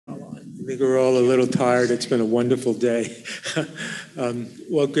I think we're all a little tired. It's been a wonderful day.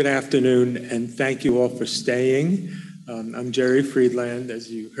 Well, good afternoon, and thank you all for staying. I'm Gerald Friedland,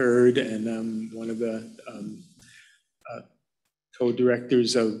 as you heard, and I'm one of the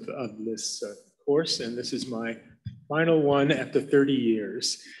co-directors of this course, and this is my final one after 30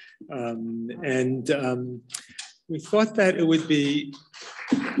 years. We thought that it would be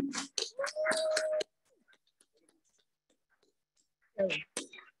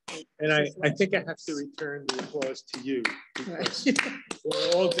and I think I have to return the applause to you, because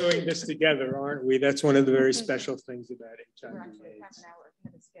we're all doing this together, aren't we? That's one of the very special things about HIV/AIDS.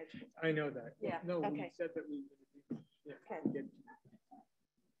 I know that. Yeah. No, okay. We said that we. Yeah, okay.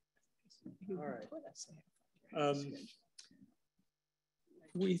 All right.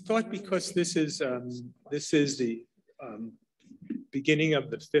 We thought, because this is the beginning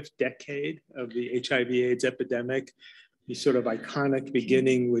of the 5th decade of the HIV/AIDS epidemic. The sort of iconic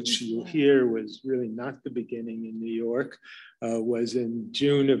beginning, which you'll hear was really not the beginning in New York, was in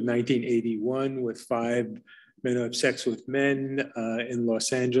June of 1981 with 5 men who have sex with men in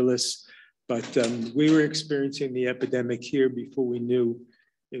Los Angeles. But we were experiencing the epidemic here before we knew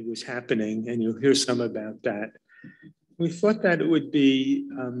it was happening, and you'll hear some about that. We thought that it would be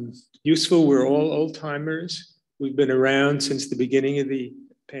useful. We're all old timers. We've been around since the beginning of the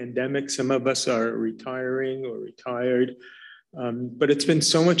pandemic. Some of us are retiring or retired, but it's been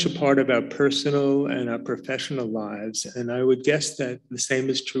so much a part of our personal and our professional lives. And I would guess that the same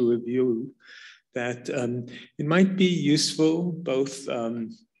is true of you, that it might be useful, both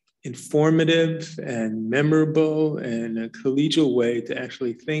informative and memorable, and a collegial way to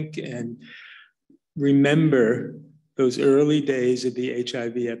actually think and remember those early days of the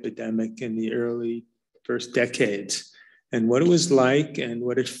HIV epidemic in the early first decades, and what it was like and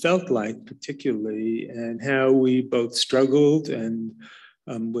what it felt like particularly, and how we both struggled and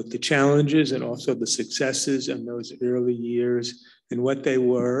with the challenges and also the successes in those early years and what they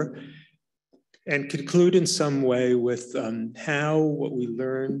were, and conclude in some way with how what we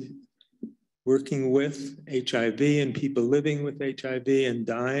learned working with HIV and people living with HIV and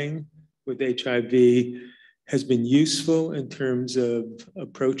dying with HIV has been useful in terms of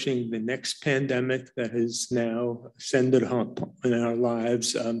approaching the next pandemic that has now ascended in our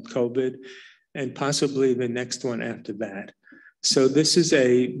lives, COVID, and possibly the next one after that. So this is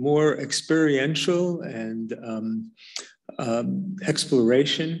a more experiential and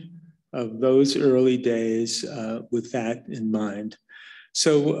exploration of those early days with that in mind.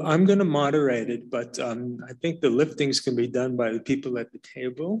 So I'm going to moderate it, but I think the liftings can be done by the people at the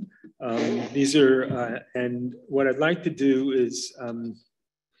table. These are, and what I'd like to do is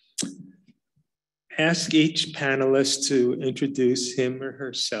ask each panelist to introduce him or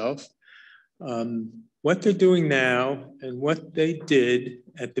herself, what they're doing now and what they did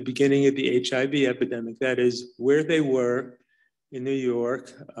at the beginning of the HIV epidemic, that is, where they were in New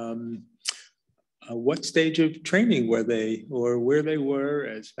York, what stage of training were they, or where they were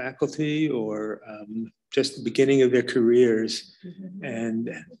as faculty, or just the beginning of their careers, and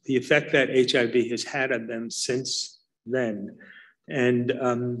the effect that HIV has had on them since then. And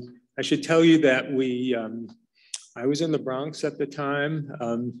I should tell you that I was in the Bronx at the time.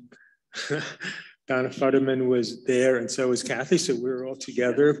 Donna Futterman was there, and so was Kathy, so we were all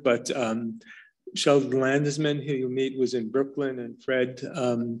together. But Sheldon Landesman, who you meet, was in Brooklyn, and Fred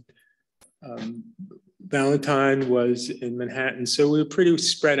Valentine was in Manhattan. So we were pretty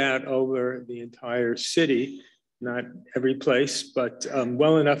spread out over the entire city, not every place, but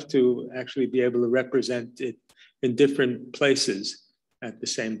well enough to actually be able to represent it in different places at the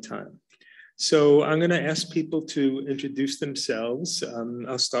same time. So I'm going to ask people to introduce themselves.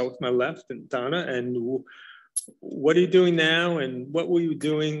 I'll start with my left, and Donna, and what are you doing now, and what were you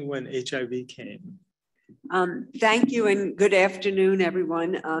doing when HIV came? Thank you, and good afternoon,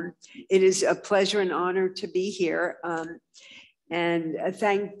 everyone. It is a pleasure and honor to be here. And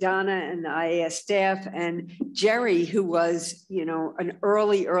thank Donna and the IAS staff and Jerry, who was, an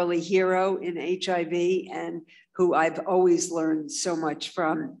early hero in HIV and who I've always learned so much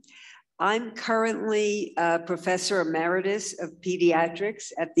from. I'm currently a professor emeritus of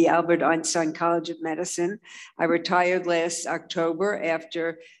pediatrics at the Albert Einstein College of Medicine. I retired last October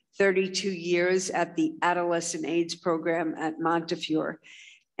after 32 years at the Adolescent AIDS program at Montefiore.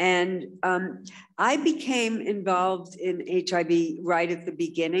 And I became involved in HIV right at the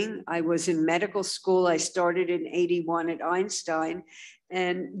beginning. I was in medical school. I started in '81 at Einstein.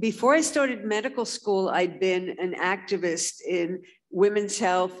 And before I started medical school, I'd been an activist in women's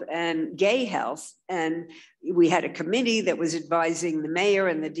health and gay health. And we had a committee that was advising the mayor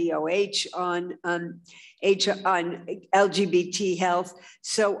and the DOH on LGBT health.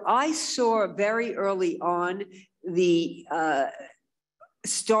 So I saw very early on the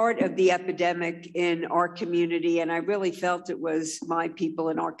start of the epidemic in our community, and I really felt it was my people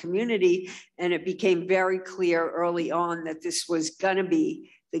in our community, and it became very clear early on that this was going to be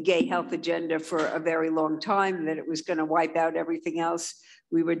the gay health agenda for a very long time, that it was going to wipe out everything else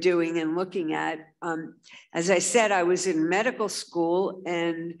we were doing and looking at. As I said, I was in medical school,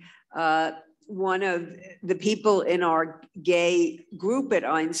 and one of the people in our gay group at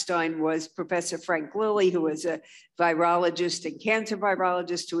Einstein was Professor Frank Lilly, who was a virologist and cancer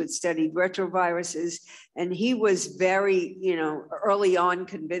virologist who had studied retroviruses. And he was very, early on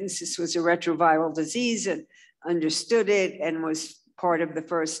convinced this was a retroviral disease and understood it, and was part of the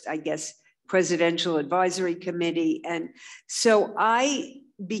first, I guess, presidential advisory committee. And so I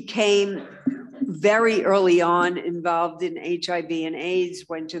became very early on involved in HIV and AIDS,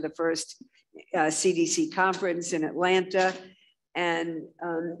 went to the first CDC conference in Atlanta. And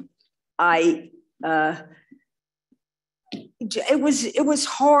it was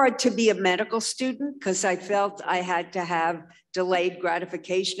hard to be a medical student because I felt I had to have delayed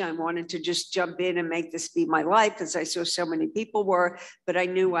gratification. I wanted to just jump in and make this be my life because I saw so many people were, but I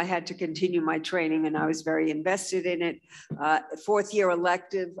knew I had to continue my training and I was very invested in it. Fourth year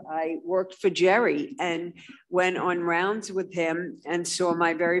elective, I worked for Jerry and went on rounds with him and saw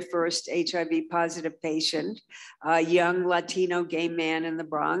my very first HIV positive patient, a young Latino gay man in the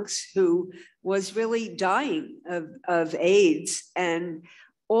Bronx who was really dying of AIDS. And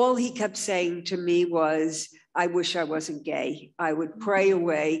all he kept saying to me was, I wish I wasn't gay. I would pray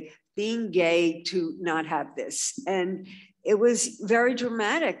away being gay to not have this. And it was very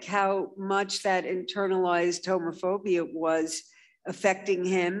dramatic how much that internalized homophobia was affecting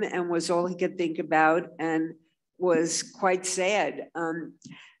him and was all he could think about, and was quite sad.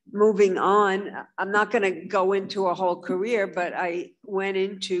 Moving on, I'm not going to go into a whole career, but I went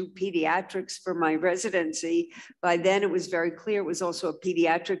into pediatrics for my residency. By then, it was very clear it was also a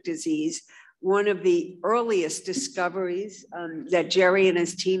pediatric disease. One of the earliest discoveries that Jerry and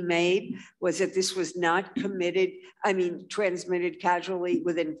his team made was that this was not transmitted casually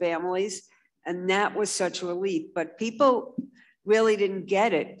within families. And that was such a relief. But people really didn't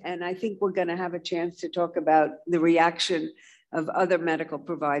get it. And I think we're going to have a chance to talk about the reaction of other medical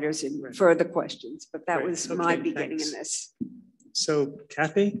providers in further questions. But that was my beginning in this. So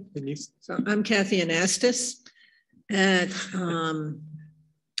Kathy, can you? So I'm Kathryn Anastos, and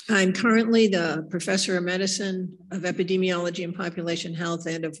I'm currently the professor of medicine, of epidemiology and population health,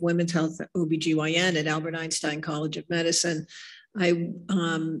 and of women's health OBGYN at Albert Einstein College of Medicine. I,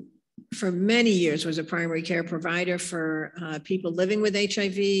 for many years, was a primary care provider for people living with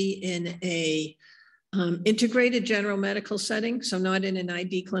HIV in a integrated general medical setting, so not in an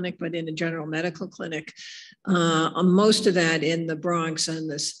ID clinic, but in a general medical clinic. Most of that in the Bronx and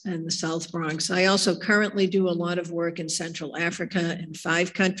the South Bronx. I also currently do a lot of work in Central Africa in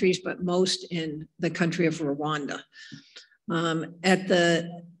 5 countries, but most in the country of Rwanda. At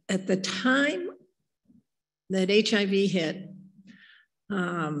the time that HIV hit,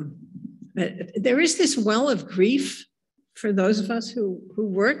 there is this well of grief for those of us who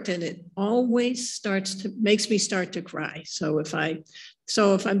worked, and it always makes me start to cry. So if I'm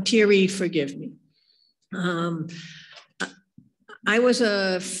teary, forgive me. I was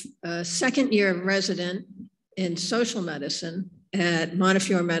a second year resident in social medicine at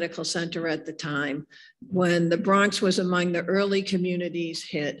Montefiore Medical Center at the time, when the Bronx was among the early communities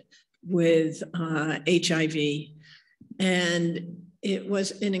hit with HIV. And it was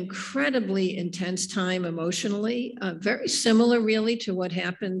an incredibly intense time emotionally, very similar really to what's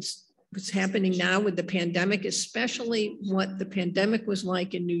happening now with the pandemic, especially what the pandemic was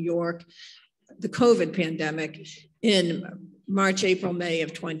like in New York, the COVID pandemic in March, April, May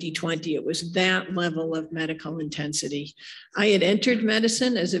of 2020. It was that level of medical intensity. I had entered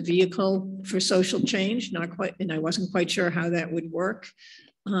medicine as a vehicle for social change, and I wasn't quite sure how that would work.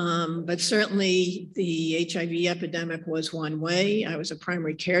 But certainly the HIV epidemic was one way. I was a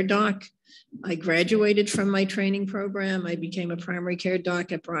primary care doc. I graduated from my training program. I became a primary care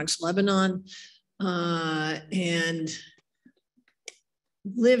doc at Bronx, Lebanon, and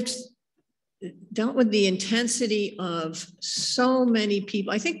dealt with the intensity of so many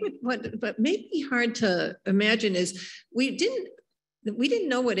people. I think what made me hard to imagine is we didn't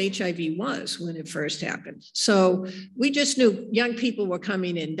know what HIV was when it first happened. So we just knew young people were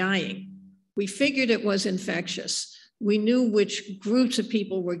coming in dying. We figured it was infectious, We knew which groups of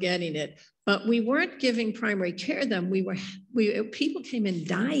people were getting it, but we weren't giving primary care then. People came in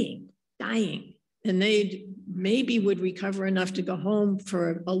dying, and they maybe would recover enough to go home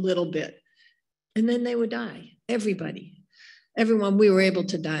for a little bit. And then they would die, everyone we were able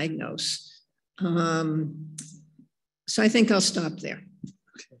to diagnose. So I think I'll stop there.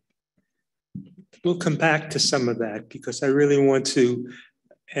 We'll come back to some of that because I really want to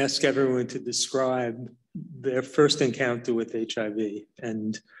ask everyone to describe their first encounter with HIV,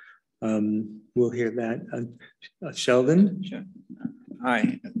 and we'll hear that. Sheldon? Sure.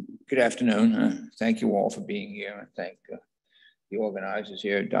 Hi, good afternoon. Thank you all for being here. And thank the organizers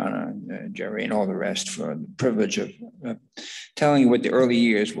here, Donna, Jerry, and all the rest for the privilege of telling you what the early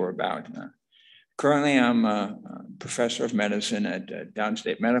years were about. Currently, I'm a professor of medicine at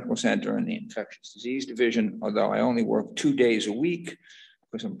Downstate Medical Center in the Infectious Disease Division, although I only work 2 days a week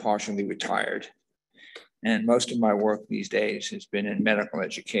because I'm partially retired. And most of my work these days has been in medical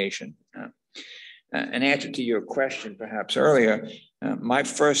education. An answer to your question perhaps earlier, my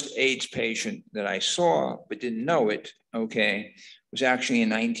first AIDS patient that I saw but didn't know it, okay, was actually in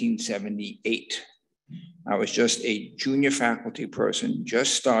 1978. I was just a junior faculty person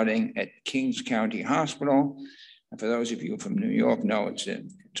just starting at Kings County Hospital. And for those of you from New York know,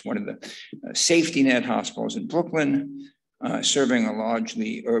 it's one of the safety net hospitals in Brooklyn, serving a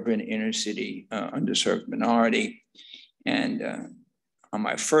largely urban inner city underserved minority. And on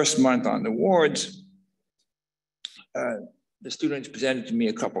my first month on the wards, the students presented to me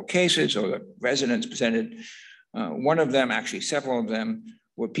a couple cases, or the residents presented. One of them, actually several of them,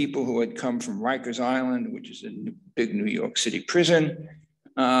 were people who had come from Rikers Island, which is a big New York City prison,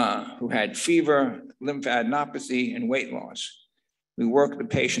 who had fever, lymphadenopathy, and weight loss. We worked the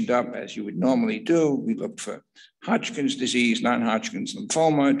patient up as you would normally do. We looked for Hodgkin's disease, non-Hodgkin's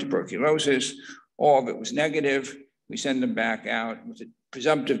lymphoma, tuberculosis. All of it was negative. We send them back out with a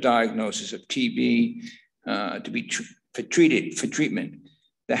presumptive diagnosis of TB for treatment.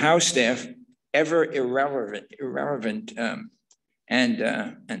 The house staff, ever irrelevant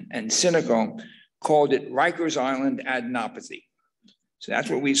and cynical, called it Rikers Island adenopathy. So that's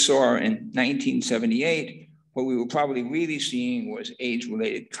what we saw in 1978. What we were probably really seeing was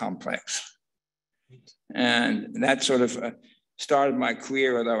AIDS-related complex. And that sort of started my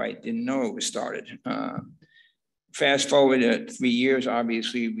career, although I didn't know it was started. Fast forward 3 years,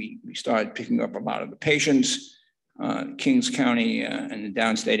 obviously, we started picking up a lot of the patients. Kings County and the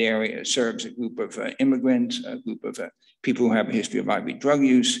downstate area serves a group of immigrants, a group of people who have a history of IV drug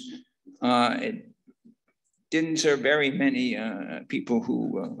use. It didn't serve very many people who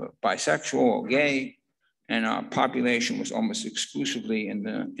were bisexual or gay, and our population was almost exclusively in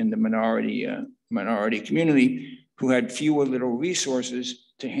the minority community, who had fewer little resources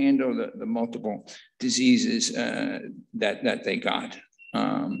to handle the multiple diseases that they got.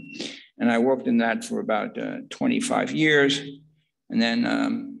 And I worked in that for about 25 years. And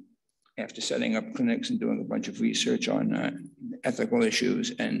then after setting up clinics and doing a bunch of research on ethical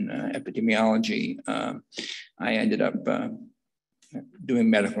issues and epidemiology, I ended up doing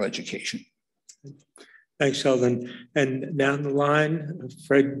medical education. Thanks, Sheldon. And down the line,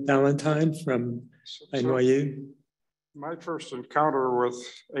 Fred Valentine from NYU. My first encounter with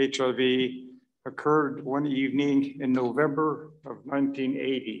HIV occurred one evening in November of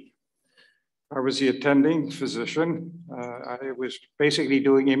 1980. I was the attending physician. I was basically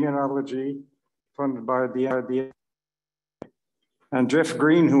doing immunology funded by the IDA. And Jeff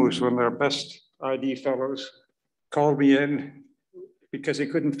Green, who was one of our best ID fellows, called me in because he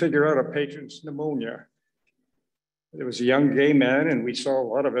couldn't figure out a patient's pneumonia. It was a young gay man, and we saw a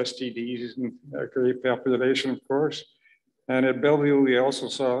lot of STDs in our gay population, of course. And at Bellevue, we also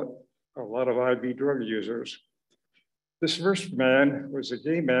saw a lot of IV drug users. This first man was a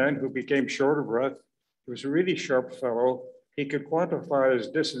gay man who became short of breath. He was a really sharp fellow. He could quantify his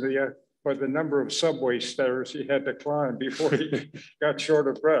dyspnea by the number of subway stairs he had to climb before he got short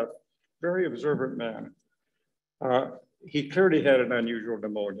of breath. Very observant man. He clearly had an unusual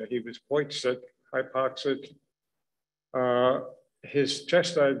pneumonia. He was quite sick, hypoxic. His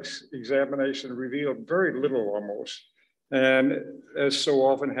chest examination revealed very little almost. And as so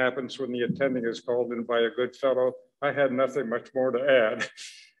often happens when the attending is called in by a good fellow, I had nothing much more to add,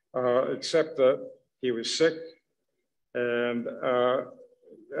 except that he was sick and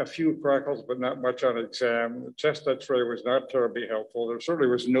a few crackles, but not much on exam. The chest x-ray was not terribly helpful. There certainly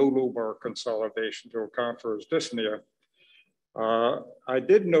was no lumbar consolidation to account for his dyspnea. I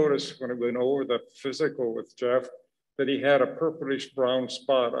did notice when I went over the physical with Jeff that he had a purplish brown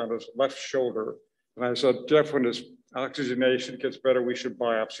spot on his left shoulder. And I said, Jeff, when his oxygenation gets better, we should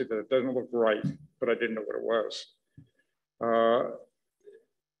biopsy that. It doesn't look right, but I didn't know what it was.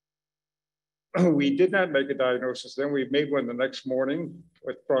 We did not make a diagnosis then. We made one the next morning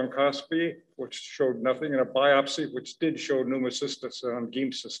with bronchoscopy, which showed nothing, and a biopsy, which did show pneumocystis on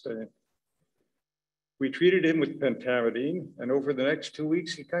Geim sustain. We treated him with pentamidine, and over the next 2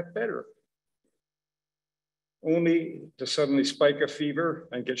 weeks, he got better, only to suddenly spike a fever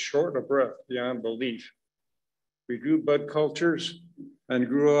and get short of breath beyond belief. We drew blood cultures and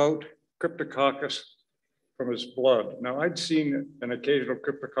grew out cryptococcus from his blood. Now, I'd seen an occasional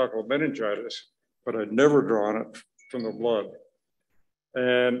cryptococcal meningitis, but I'd never drawn it from the blood.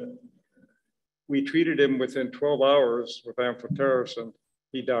 And we treated him within 12 hours with amphotericin.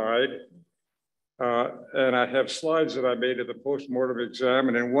 He died. And I have slides that I made at the postmortem exam,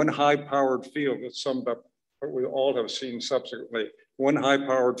 and in one high-powered field that summed up what we all have seen subsequently. One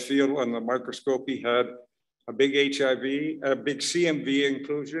high-powered field on the microscope, he had a big HIV, a big CMV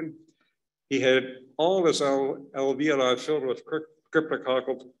inclusion. He had all his alveoli filled with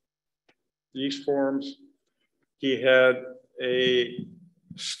cryptococcal yeast forms. He had a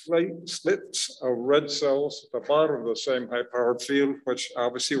slits of red cells at the bottom of the same high-powered field, which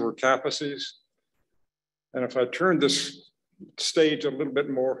obviously were capaces. And if I turn this stage a little bit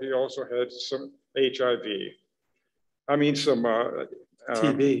more, he also had some HIV. I mean, some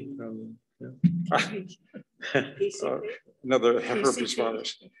TB. Another herpes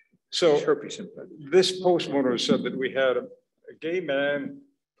virus. So this postmortem said that we had a gay man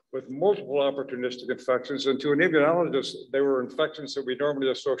with multiple opportunistic infections, and to an immunologist, they were infections that we normally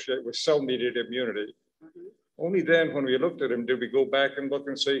associate with cell-mediated immunity. Only then, when we looked at him, did we go back and look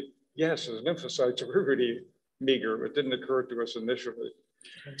and say, yes, his lymphocytes are really meager. It didn't occur to us initially.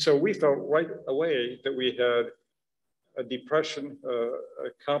 So we felt right away that we had a depression, a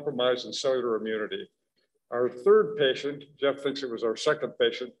compromise in cellular immunity. Our third patient, Jeff thinks it was our second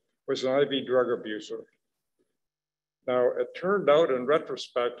patient, was an IV drug abuser. Now, it turned out in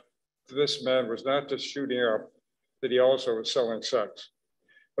retrospect, this man was not just shooting up, that he also was selling sex.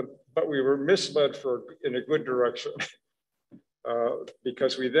 But we were misled in a good direction.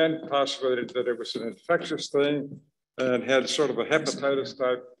 Because we then postulated that it was an infectious thing and had sort of a hepatitis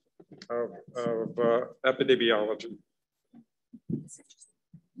type of epidemiology.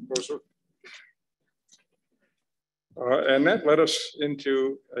 And that led us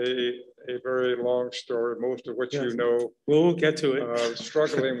into a very long story, most of which you know. We'll get to it.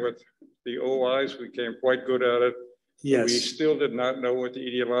 Struggling with the OIs, we became quite good at it. Yes. We still did not know what the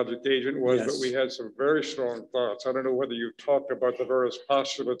etiologic agent was, Yes. but we had some very strong thoughts. I don't know whether you talked about the various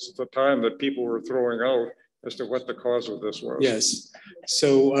postulates at the time that people were throwing out as to what the cause of this was. Yes.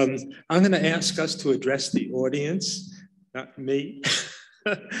 So I'm going to ask us to address the audience, not me,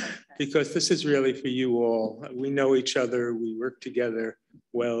 because this is really for you all. We know each other. We work together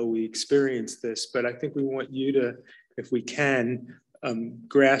well. We experience this, but I think we want you to, if we can,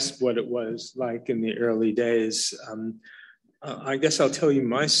 grasp what it was like in the early days. I guess I'll tell you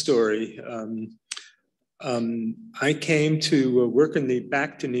my story. I came to work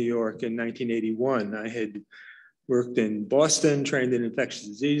back to New York in 1981. I had worked in Boston, trained in infectious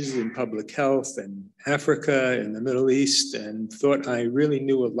diseases and public health, and Africa and the Middle East, and thought I really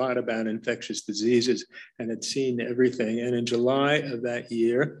knew a lot about infectious diseases and had seen everything. And in July of that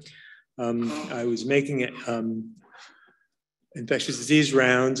year, I was making infectious disease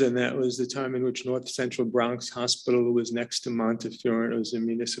rounds, and that was the time in which North Central Bronx Hospital was next to Montefiore. It was a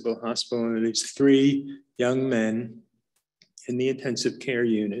municipal hospital, and these 3 young men in the intensive care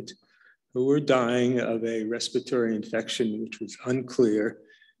unit who were dying of a respiratory infection, which was unclear.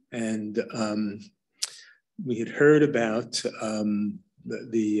 And we had heard about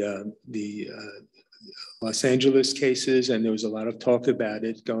the Los Angeles cases, and there was a lot of talk about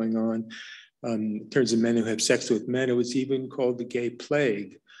it going on. In terms of men who have sex with men, it was even called the gay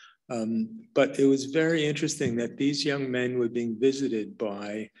plague. But it was very interesting that these young men were being visited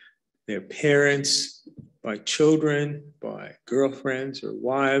by their parents, by children, by girlfriends or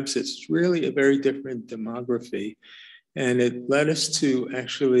wives. It's really a very different demography. And it led us to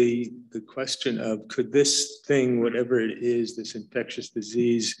actually the question of, could this thing, whatever it is, this infectious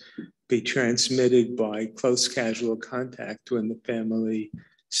disease, be transmitted by close casual contact in the family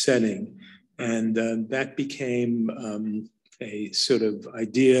setting? And that became a sort of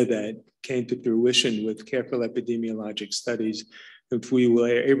idea that came to fruition with careful epidemiologic studies. If we were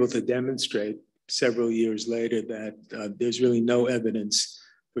able to demonstrate several years later that there's really no evidence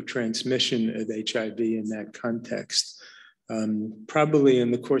for transmission of HIV in that context. Probably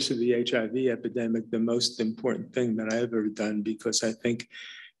in the course of the HIV epidemic, the most important thing that I've ever done, because I think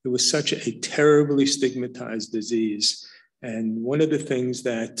it was such a terribly stigmatized disease. And one of the things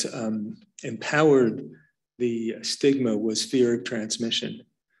that empowered the stigma was fear of transmission.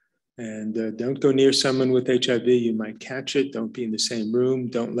 And don't go near someone with HIV. You might catch it. Don't be in the same room.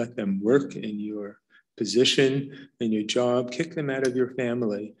 Don't let them work in your position, in your job. Kick them out of your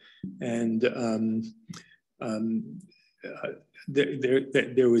family. And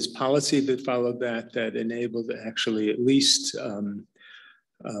there was policy that followed that enabled actually, at least in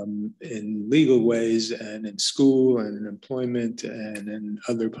legal ways and in school and in employment and in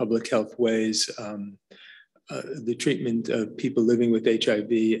other public health ways, the treatment of people living with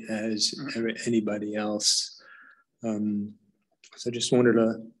HIV as anybody else. So I just wanted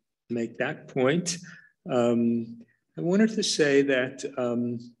to make that point. I wanted to say that,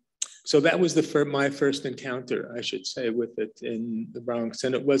 so that was my first encounter, I should say, with it in the Bronx.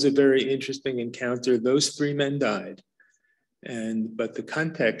 And it was a very interesting encounter. Those 3 men died. But the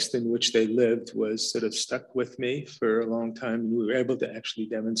context in which they lived was sort of stuck with me for a long time. And we were able to actually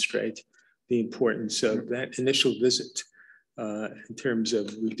demonstrate the importance of that initial visit in terms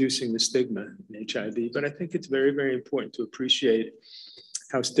of reducing the stigma in HIV. But I think it's very, very important to appreciate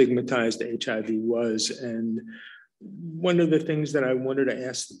how stigmatized HIV was. And one of the things that I wanted to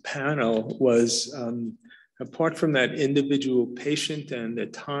ask the panel was, apart from that individual patient and the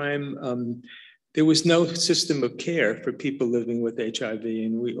time, there was no system of care for people living with HIV.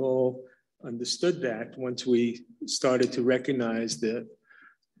 And we all understood that once we started to recognize the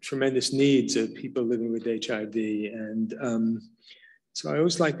tremendous needs of people living with HIV. And so I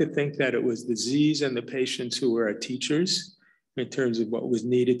always like to think that it was the disease and the patients who were our teachers in terms of what was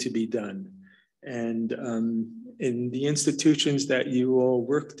needed to be done. And in the institutions that you all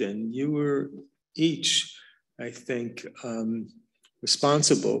worked in, you were each, I think,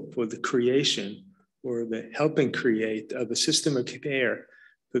 responsible for the creation or the helping create of a system of care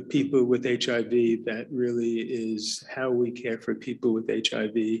for people with HIV that really is how we care for people with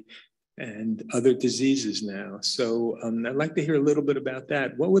HIV and other diseases now. So I'd like to hear a little bit about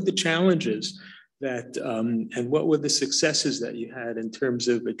that. What were the challenges that, and what were the successes that you had in terms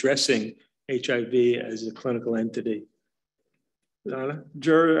of addressing HIV as a clinical entity? Donna?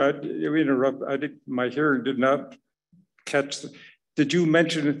 Jerry, I interrupt. My hearing did not catch. Did you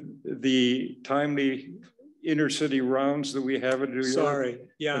mention the timely inner city rounds that we have in New York? Sorry,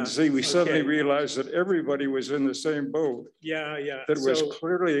 yeah. And see, we suddenly realized that everybody was in the same boat. Yeah. That was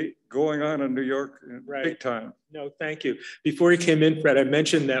clearly going on in New York big time. No, thank you. Before you came in, Fred, I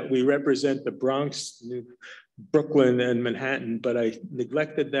mentioned that we represent the Bronx, Brooklyn, and Manhattan, but I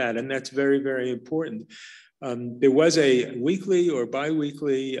neglected that, and that's very, very important. There was a weekly or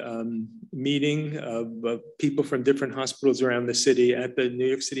bi-weekly meeting of people from different hospitals around the city at the New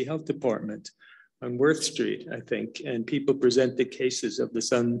York City Health Department on Worth Street, I think, and people presented cases of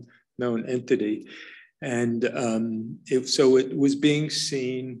this unknown entity. And so it was being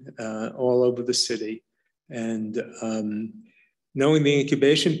seen all over the city. And knowing the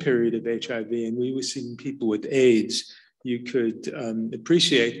incubation period of HIV, and we were seeing people with AIDS, you could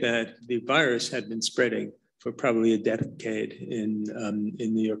appreciate that the virus had been spreading for probably a decade in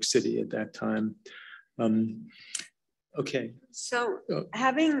New York City at that time. Okay. So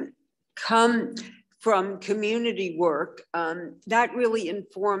having come from community work, that really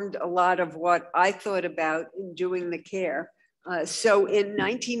informed a lot of what I thought about in doing the care. So in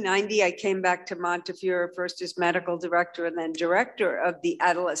 1990, I came back to Montefiore, first as medical director and then director of the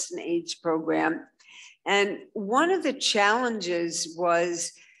Adolescent AIDS program. And one of the challenges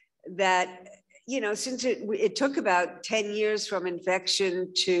was that, since it took about 10 years from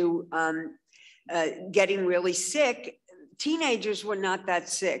infection to getting really sick, teenagers were not that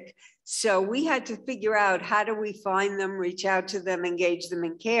sick. So we had to figure out, how do we find them, reach out to them, engage them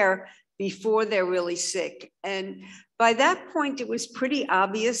in care before they're really sick. And by that point, it was pretty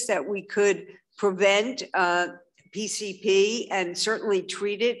obvious that we could prevent PCP and certainly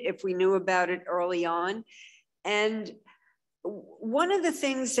treat it if we knew about it early on. And one of the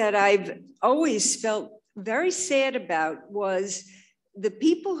things that I've always felt very sad about was the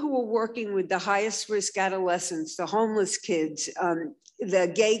people who were working with the highest risk adolescents, the homeless kids,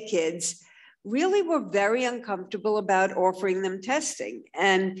 the gay kids, really were very uncomfortable about offering them testing.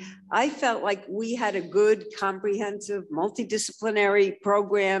 And I felt like we had a good, comprehensive, multidisciplinary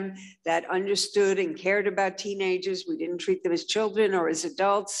program that understood and cared about teenagers. We didn't treat them as children or as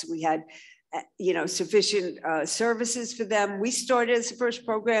adults. We had sufficient services for them. We started as the first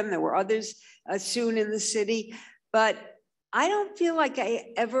program. There were others soon in the city, but I don't feel like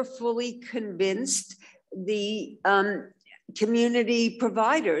I ever fully convinced the community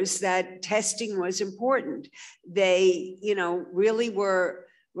providers that testing was important. They, really were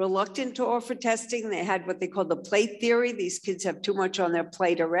reluctant to offer testing. They had what they call the plate theory. These kids have too much on their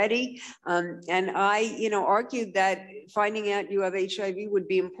plate already. And I, argued that finding out you have HIV would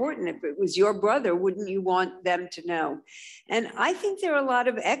be important. If it was your brother, wouldn't you want them to know? And I think there are a lot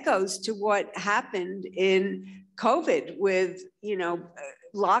of echoes to what happened in COVID with,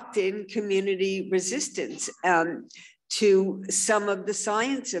 locked in community resistance to some of the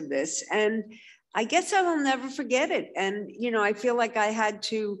science of this. And I guess I will never forget it. And, I feel like I had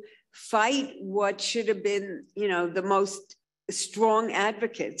to fight what should have been, the most strong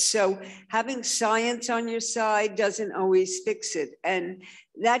advocates. So having science on your side doesn't always fix it. And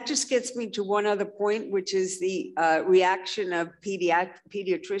that just gets me to one other point, which is the reaction of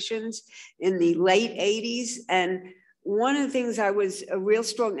pediatricians in the late 80s. And one of the things I was a real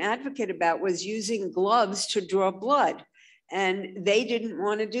strong advocate about was using gloves to draw blood. And they didn't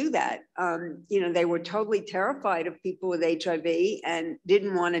want to do that. They were totally terrified of people with HIV and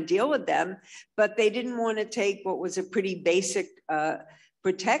didn't want to deal with them, but they didn't want to take what was a pretty basic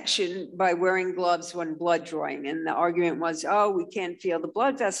protection by wearing gloves when blood drawing. And the argument was, oh, we can't feel the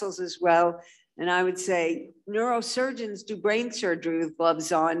blood vessels as well. And I would say, neurosurgeons do brain surgery with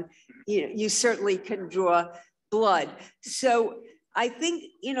gloves on. You certainly can draw blood. So I think,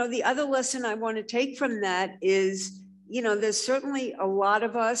 the other lesson I want to take from that is, there's certainly a lot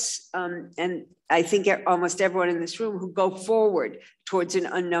of us, and I think almost everyone in this room, who go forward towards an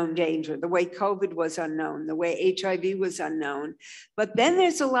unknown danger, the way COVID was unknown, the way HIV was unknown. But then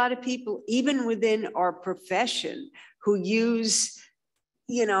there's a lot of people, even within our profession, who use,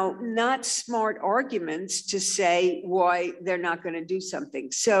 not smart arguments to say why they're not going to do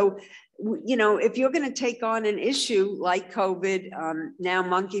something. So, if you're going to take on an issue like COVID, now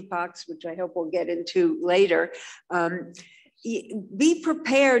monkeypox, which I hope we'll get into later, be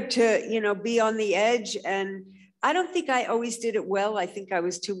prepared to, be on the edge. And I don't think I always did it well. I think I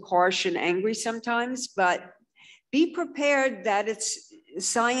was too harsh and angry sometimes, but be prepared that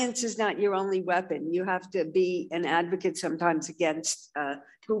science is not your only weapon. You have to be an advocate sometimes against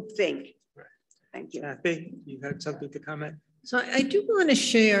groupthink. Right. Thank you. Kathy, you had something to comment? So I do want to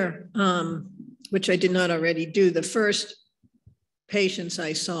share, which I did not already do, the first patients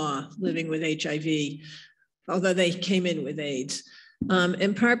I saw living with HIV, although they came in with AIDS,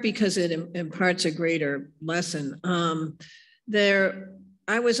 in part because it imparts a greater lesson.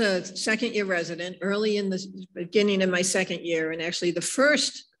 I was a second-year resident early in the beginning of my second year, and actually the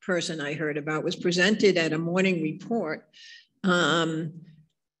first person I heard about was presented at a morning report, and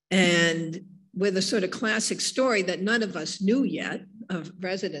with a sort of classic story that none of us knew yet of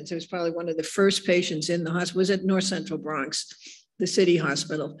residents. It was probably one of the first patients in the hospital, was at North Central Bronx, the city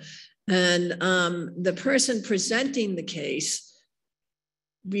hospital. And the person presenting the case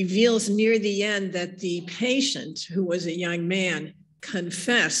reveals near the end that the patient, who was a young man,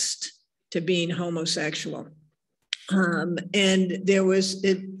 confessed to being homosexual. And there was,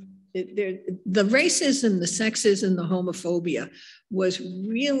 the racism, the sexism, the homophobia was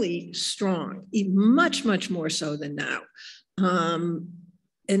really strong, much, much more so than now.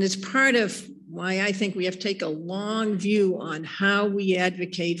 And it's part of why I think we have to take a long view on how we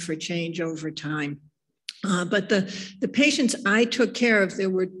advocate for change over time. But the patients I took care of, there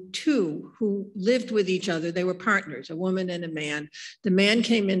were two who lived with each other. They were partners, a woman and a man. The man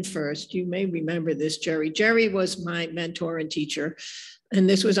came in first. You may remember this, Jerry. Jerry was my mentor and teacher, and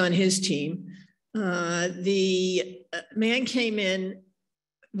this was on his team. The man came in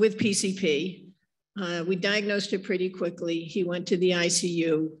with PCP. We diagnosed it pretty quickly. He went to the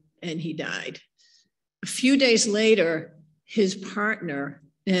ICU and he died. A few days later, his partner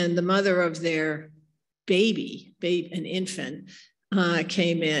and the mother of their baby, an infant,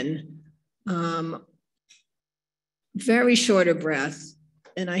 came in, very short of breath.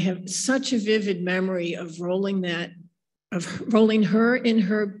 And I have such a vivid memory of rolling her in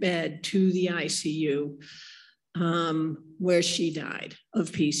her bed to the ICU, where she died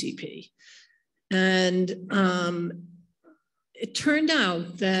of PCP. And it turned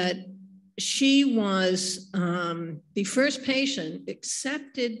out that she was the first patient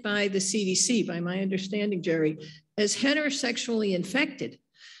accepted by the CDC, by my understanding, Jerry, as heterosexually infected,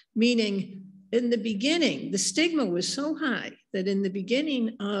 meaning in the beginning, the stigma was so high that in the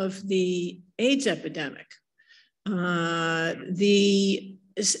beginning of the AIDS epidemic,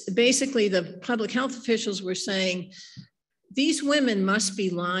 basically the public health officials were saying, these women must be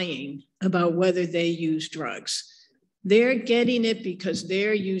lying about whether they use drugs. They're getting it because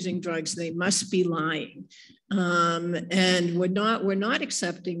they're using drugs. They must be lying. And we're not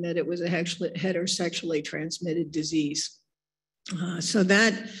accepting that it was a heterosexually transmitted disease. So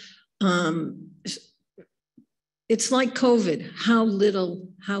that it's like COVID. How little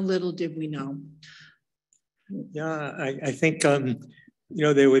did we know? Yeah, I think, you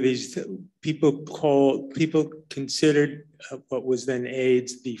know, there were these people considered what was then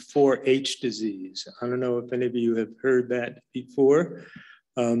AIDS the 4-H disease. I don't know if any of you have heard that before.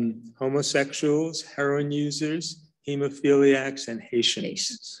 Homosexuals, heroin users, hemophiliacs, and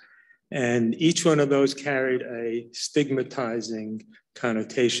Haitians. And each one of those carried a stigmatizing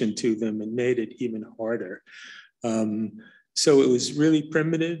connotation to them and made it even harder. So it was really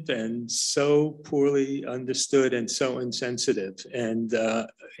primitive and so poorly understood and so insensitive. And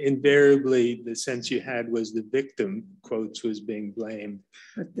invariably, the sense you had was the victim, quotes, was being blamed.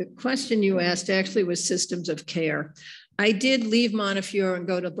 But the question you asked actually was systems of care. I did leave Montefiore and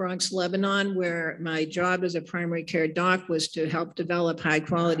go to Bronx, Lebanon, where my job as a primary care doc was to help develop high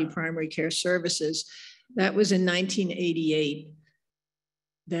quality primary care services. That was in 1988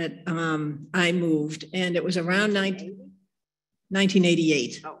 that I moved, and it was around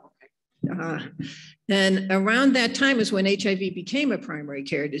 1988. Oh, okay. And around that time is when HIV became a primary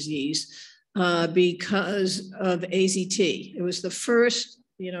care disease because of AZT. It was the first,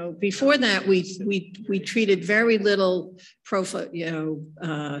 you know, before that we treated very little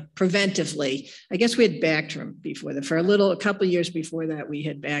preventively. I guess we had Bactrim before that. For a couple of years before that, we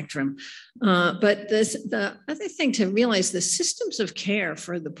had Bactrim. But the other thing to realize, the systems of care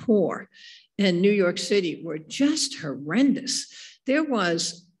for the poor in New York City were just horrendous. There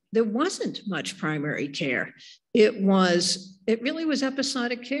wasn't much primary care. It really was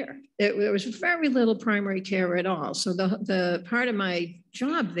episodic care. There was very little primary care at all. So the part of my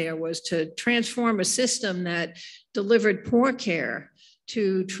job there was to transform a system that delivered poor care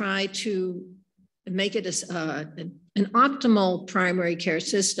to try to make it an optimal primary care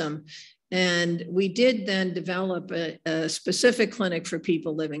system. And we did then develop a specific clinic for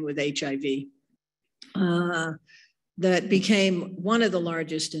people living with HIV that became one of the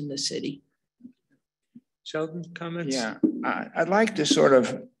largest in the city. Sheldon, comments? Yeah, I'd like to sort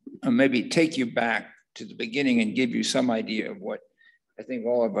of maybe take you back to the beginning and give you some idea of what I think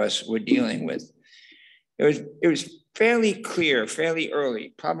all of us were dealing with. It was fairly clear, fairly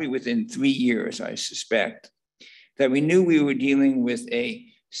early, probably within 3 years, I suspect, that we knew we were dealing with a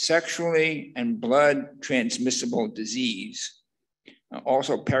sexually and blood transmissible disease,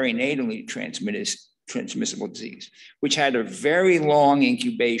 also perinatally transmissible disease, which had a very long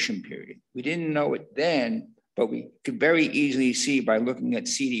incubation period. We didn't know it then, but we could very easily see by looking at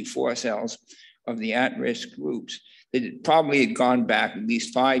CD4 cells of the at-risk groups that it probably had gone back at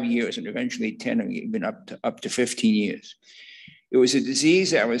least 5 years and eventually 10 or even up to 15 years. It was a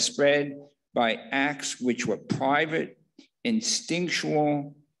disease that was spread by acts which were private,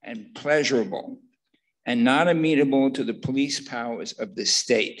 instinctual, and pleasurable, and not amenable to the police powers of the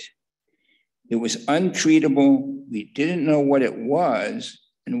state. It was untreatable. We didn't know what it was,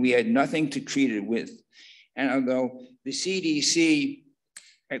 and we had nothing to treat it with. And although the CDC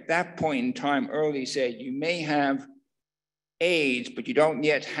at that point in time early said, you may have AIDS, but you don't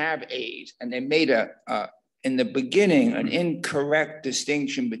yet have AIDS. And they made in the beginning, an incorrect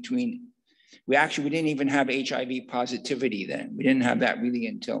distinction between, we didn't even have HIV positivity then. We didn't have that really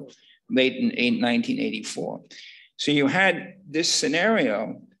until late in 1984. So you had this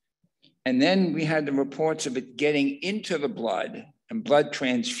scenario, and then we had the reports of it getting into the blood and blood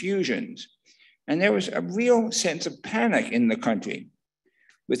transfusions. And there was a real sense of panic in the country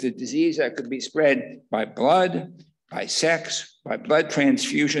with a disease that could be spread by blood, by sex, by blood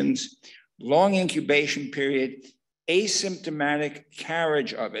transfusions, long incubation period, asymptomatic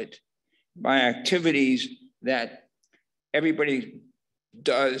carriage of it by activities that everybody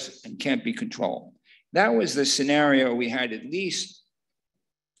does and can't be controlled. That was the scenario we had at least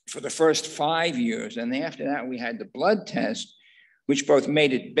for the first 5 years. And after that, we had the blood test, which both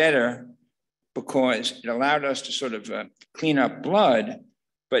made it better because it allowed us to sort of clean up blood,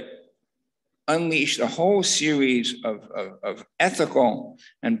 but unleashed a whole series of ethical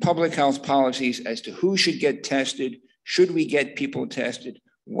and public health policies as to who should get tested, should we get people tested,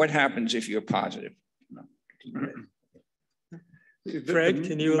 what happens if you're positive. Fred,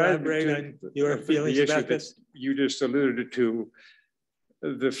 can you elaborate on your feelings about this? You just alluded to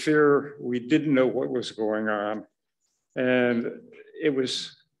the fear we didn't know what was going on, and it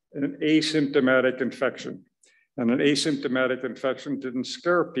was an asymptomatic infection. And an asymptomatic infection didn't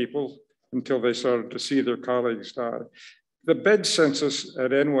scare people until they started to see their colleagues die. The bed census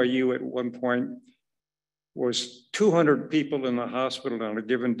at NYU at one point was 200 people in the hospital on a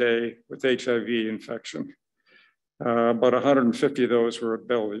given day with HIV infection. About 150 of those were at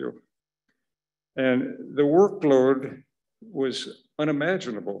Bellevue. And the workload was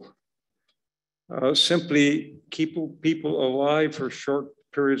unimaginable. simply keep people alive for short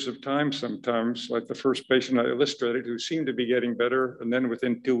periods of time sometimes, like the first patient I illustrated who seemed to be getting better and then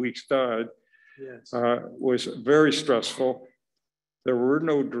within 2 weeks died, Yes. was very stressful. There were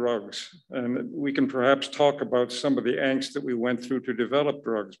no drugs. And we can perhaps talk about some of the angst that we went through to develop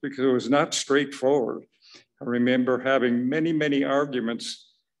drugs because it was not straightforward. I remember having many, many arguments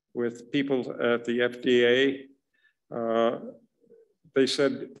with people at the FDA. They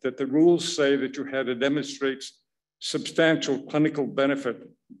said that the rules say that you had to demonstrate substantial clinical benefit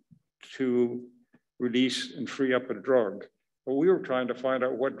to release and free up a drug. But we were trying to find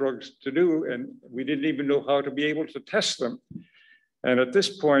out what drugs to do, and we didn't even know how to be able to test them. And at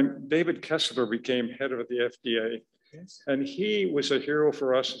this point, David Kessler became head of the FDA. Yes. And he was a hero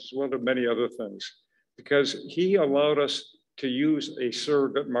for us as well as many other things, because he allowed us to use a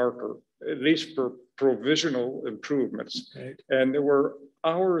surrogate marker, at least for provisional improvements. Right. And there were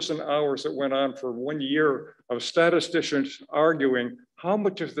hours and hours that went on for 1 year of statisticians arguing how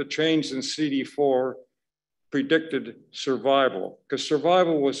much of the change in CD4 predicted survival, because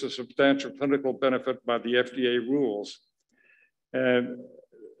survival was a substantial clinical benefit by the FDA rules. And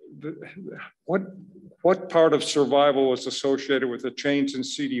what part of survival was associated with the change in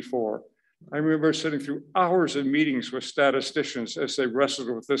CD4? I remember sitting through hours of meetings with statisticians as they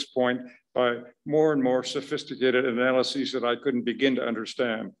wrestled with this point by more and more sophisticated analyses that I couldn't begin to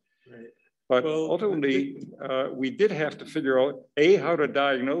understand. Right. But ultimately, we did have to figure out, A, how to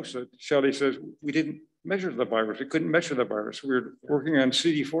diagnose it. Shelley says we didn't measure the virus. We couldn't measure the virus. We were working on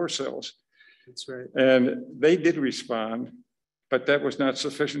CD4 cells. That's right. And they did respond, but that was not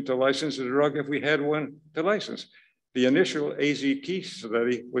sufficient to license the drug if we had one to license. The initial AZT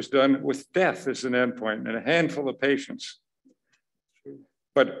study was done with death as an endpoint in a handful of patients.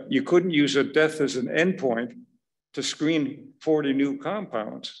 But you couldn't use a death as an endpoint to screen 40 new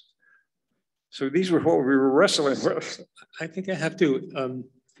compounds. So these were what we were wrestling with. I think I have to,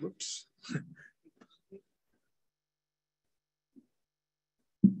 whoops.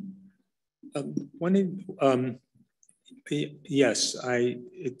 Yes,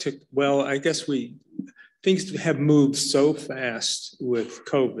 it took, well, I guess things have moved so fast with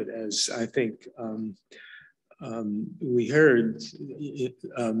COVID, as I think we heard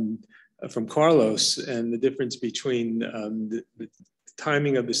from Carlos, and the difference between the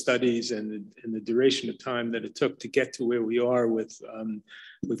timing of the studies and the duration of time that it took to get to where we are with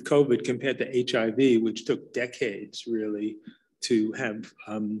COVID compared to HIV, which took decades really to have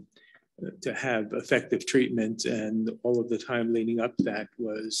effective treatment, and all of the time leading up to that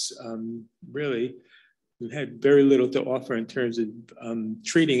was really, we had very little to offer in terms of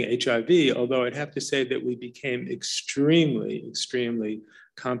treating HIV, although I'd have to say that we became extremely, extremely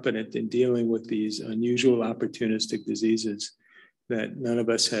competent in dealing with these unusual opportunistic diseases that none of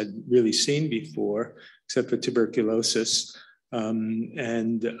us had really seen before, except for tuberculosis,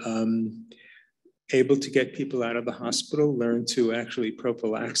 and able to get people out of the hospital, learn to actually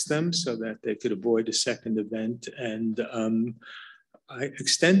prophylax them so that they could avoid a second event. And I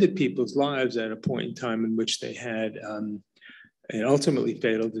extended people's lives at a point in time in which they had an ultimately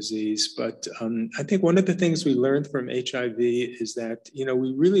fatal disease. But I think one of the things we learned from HIV is that, you know,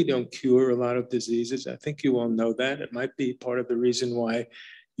 we really don't cure a lot of diseases. I think you all know that. It might be part of the reason why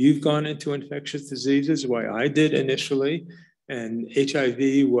you've gone into infectious diseases, why I did initially. And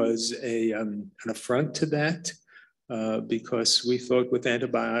HIV was an affront to that because we thought with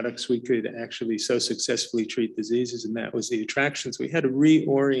antibiotics we could actually so successfully treat diseases, and that was the attractions. We had to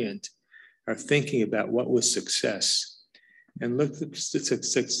reorient our thinking about what was success and look at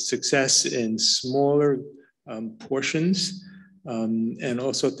success in smaller portions, and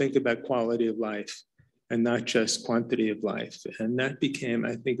also think about quality of life and not just quantity of life. And that became,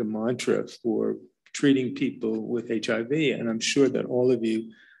 I think, a mantra for treating people with HIV. And I'm sure that all of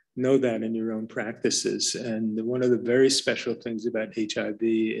you know that in your own practices. And one of the very special things about HIV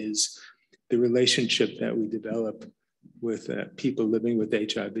is the relationship that we develop with people living with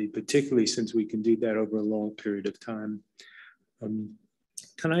HIV, particularly since we can do that over a long period of time.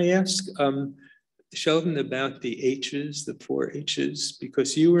 Can I ask Sheldon about the H's, the 4 H's,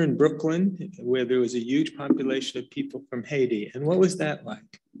 because you were in Brooklyn where there was a huge population of people from Haiti. And what was that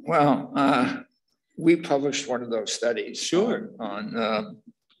like? Well, we published one of those studies. Sure. On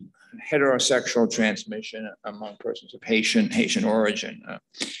heterosexual transmission among persons of Haitian origin.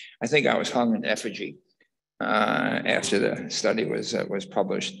 I think I was hung in effigy after the study was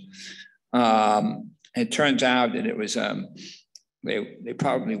published. It turns out that it was they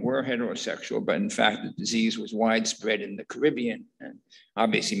probably were heterosexual, but in fact, the disease was widespread in the Caribbean. And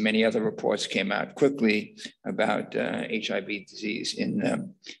obviously many other reports came out quickly about HIV disease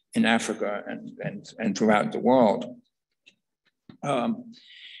in Africa and throughout the world.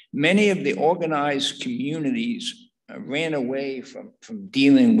 Many of the organized communities ran away from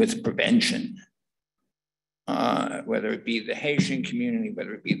dealing with prevention, whether it be the Haitian community,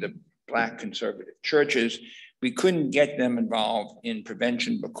 whether it be the Black conservative churches. We couldn't get them involved in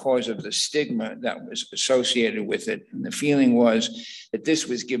prevention because of the stigma that was associated with it. And the feeling was that this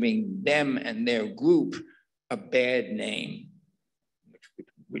was giving them and their group a bad name,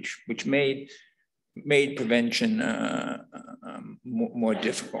 which made prevention more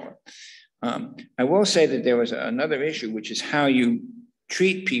difficult. I will say that there was another issue, which is how you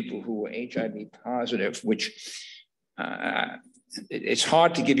treat people who were HIV positive, which it's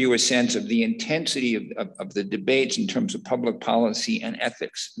hard to give you a sense of the intensity of the debates in terms of public policy and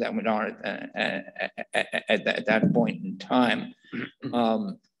ethics that went on at that point in time.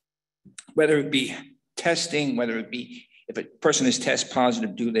 Whether it be testing, whether it be if a person is test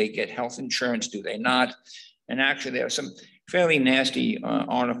positive, do they get health insurance, do they not? And actually there are some fairly nasty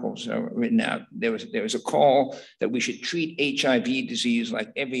articles written out. There was a call that we should treat HIV disease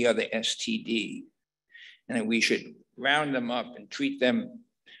like every other STD, and that we should round them up and treat them.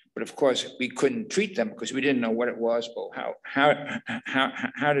 But of course, we couldn't treat them because we didn't know what it was, but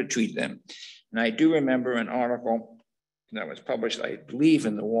how to treat them. And I do remember an article that was published, I believe,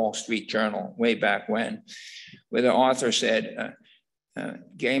 in the Wall Street Journal way back when, where the author said,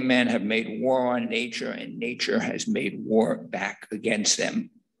 gay men have made war on nature and nature has made war back against them.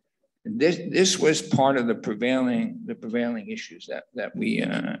 And this was part of the prevailing issues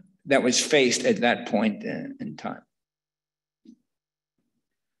that was faced at that point in time.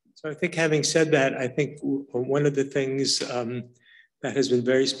 So I think having said that, I think one of the things that has been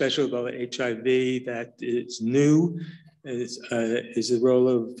very special about HIV that is new is the role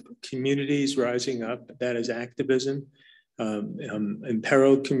of communities rising up. That is activism,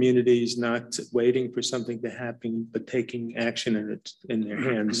 imperiled communities not waiting for something to happen, but taking action in their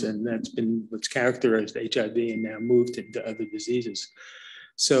hands. And that's been what's characterized HIV and now moved into other diseases.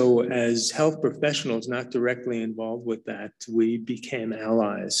 So as health professionals not directly involved with that, we became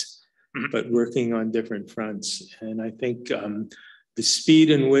allies, but working on different fronts. And I think the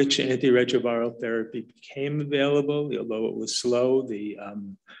speed in which antiretroviral therapy became available, although it was slow, the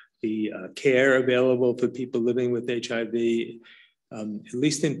care available for people living with HIV, at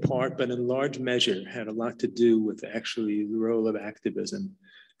least in part, but in large measure, had a lot to do with actually the role of activism.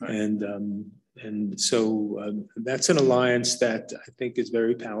 Right. And so that's an alliance that I think is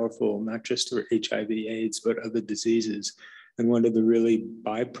very powerful, not just for HIV/AIDS, but other diseases. And one of the really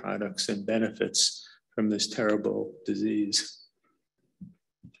byproducts and benefits from this terrible disease.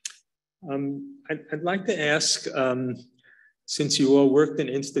 I'd like to ask, since you all worked in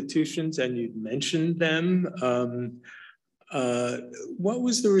institutions and you mentioned them, what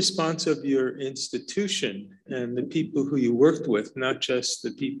was the response of your institution and the people who you worked with, not just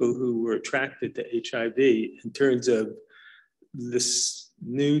the people who were attracted to HIV, in terms of this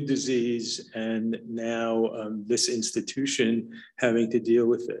new disease and now this institution having to deal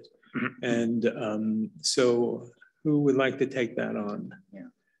with it? And so who would like to take that on? Yeah.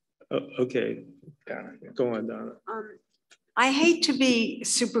 Okay, Donna, go on, Donna. I hate to be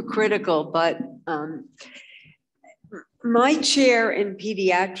super critical, but my chair in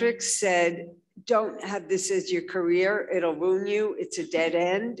pediatrics said, don't have this as your career. It'll ruin you. It's a dead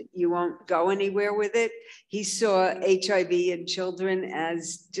end. You won't go anywhere with it. He saw HIV in children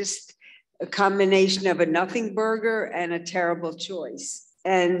as just a combination of a nothing burger and a terrible choice.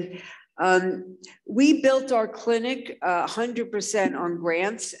 And we built our clinic 100% on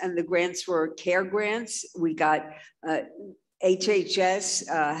grants, and the grants were care grants. We got HHS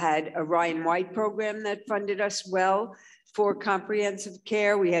had a Ryan White program that funded us well for comprehensive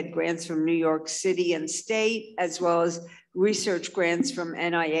care. We had grants from New York City and state, as well as research grants from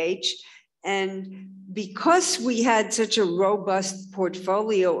NIH. And because we had such a robust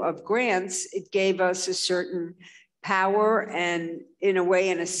portfolio of grants, it gave us a certain power and, in a way,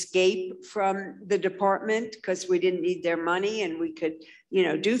 an escape from the department, because we didn't need their money and we could, you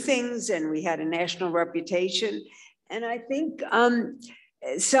know, do things, and we had a national reputation. And I think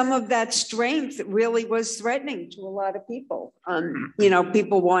some of that strength really was threatening to a lot of people. You know,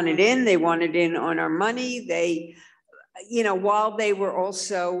 people wanted in, they wanted in on our money. They, you know, while they were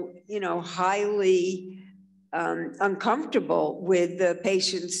also, you know, highly uncomfortable with the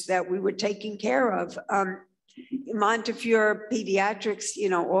patients that we were taking care of. Montefiore Pediatrics,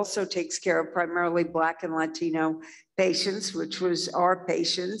 also takes care of primarily Black and Latino patients, which was our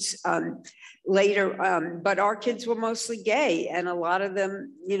patients later. But our kids were mostly gay, and a lot of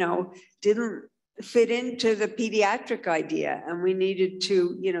them, didn't fit into the pediatric idea, and we needed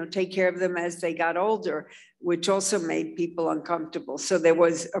to, take care of them as they got older, which also made people uncomfortable. So there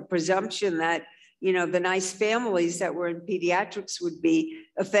was a presumption that, the nice families that were in pediatrics would be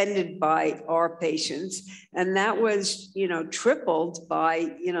offended by our patients. And that was, tripled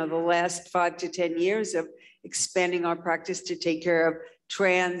by, the last 5 to 10 years of expanding our practice to take care of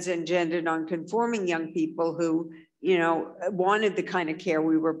trans and gender nonconforming young people who, wanted the kind of care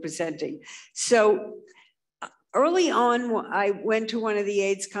we were presenting. So early on, I went to one of the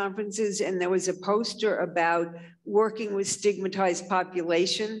AIDS conferences, and there was a poster about working with stigmatized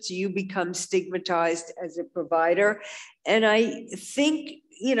populations. You become stigmatized as a provider. And I think,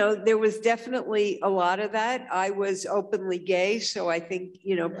 there was definitely a lot of that. I was openly gay, so I think,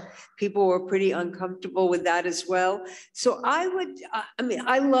 people were pretty uncomfortable with that as well. So I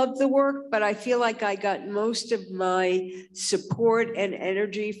love the work, but I feel like I got most of my support and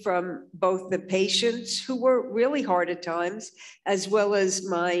energy from both the patients, who were really hard at times, as well as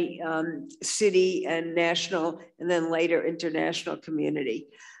my city and national, and then later international community.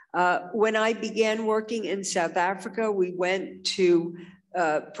 When I began working in South Africa, we went to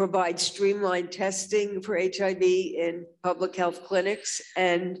provide streamlined testing for HIV in public health clinics.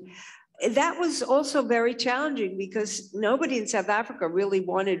 And that was also very challenging, because nobody in South Africa really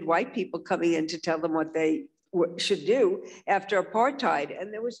wanted white people coming in to tell them what they should do after apartheid.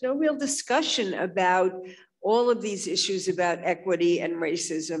 And there was no real discussion about all of these issues about equity and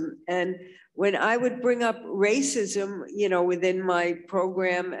racism. And when I would bring up racism, within my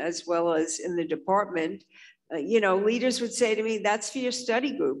program as well as in the department, leaders would say to me, that's for your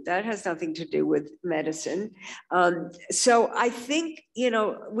study group. That has nothing to do with medicine. So I think,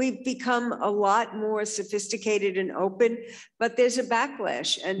 we've become a lot more sophisticated and open, but there's a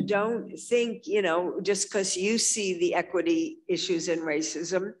backlash. And don't think, just because you see the equity issues and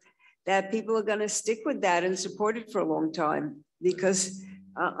racism, that people are going to stick with that and support it for a long time, because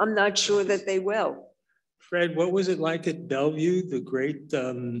I'm not sure that they will. Fred, what was it like at Bellevue, the great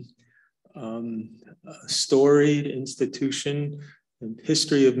storied institution in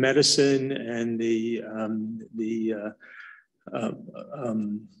history of medicine, and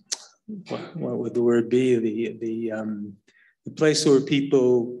what would the word be? The place where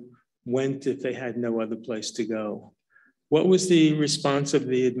people went if they had no other place to go. What was the response of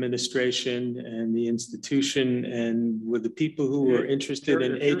the administration and the institution, and were the people who were interested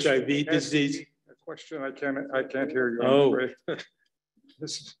in HIV disease? A question I can't hear you. Oh.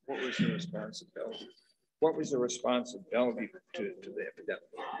 What was the response of Bellevue? What was the response of Bellevue to the epidemic?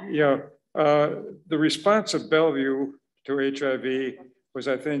 Yeah, the response of Bellevue to HIV was,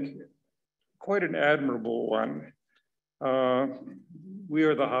 I think, quite an admirable one. We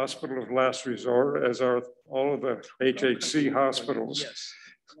are the hospital of last resort, as are all of the HHC hospitals.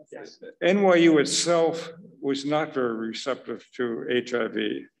 Yes. NYU itself was not very receptive to HIV.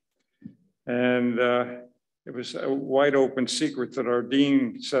 And it was a wide open secret that our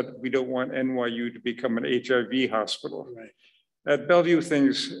dean said, we don't want NYU to become an HIV hospital. Right. At Bellevue,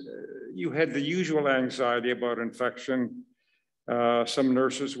 you had the usual anxiety about infection. Some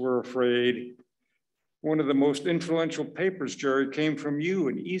nurses were afraid. One of the most influential papers, Jerry, came from you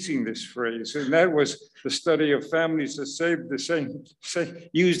in easing this phrase, and that was the study of families that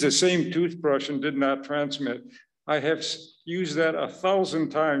used the same toothbrush and did not transmit. I have used that 1,000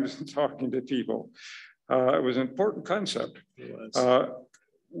 times in talking to people. It was an important concept.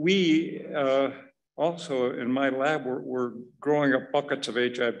 We also, in my lab, were growing up buckets of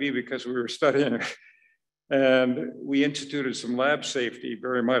HIV because we were studying it. And we instituted some lab safety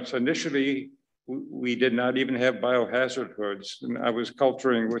very much. Initially, we did not even have biohazard hoods, and I was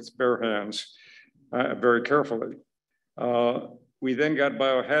culturing with bare hands very carefully. We then got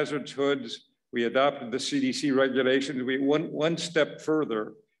biohazard hoods. We adopted the CDC regulations. We went one step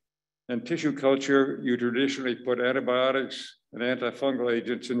further. In tissue culture, you traditionally put antibiotics and antifungal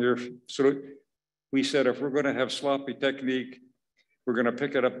agents in your, so we said, if we're going to have sloppy technique, we're going to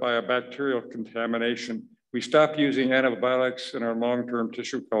pick it up by a bacterial contamination. We stopped using antibiotics in our long-term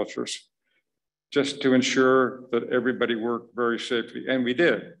tissue cultures, just to ensure that everybody worked very safely. And we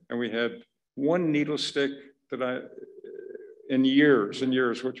did. And we had one needle stick in years and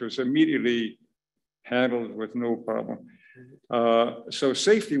years, which was immediately handled with no problem. So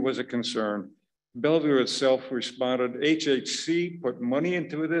safety was a concern. Bellevue itself responded. HHC put money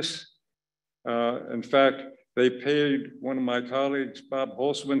into this. In fact, They paid one of my colleagues, Bob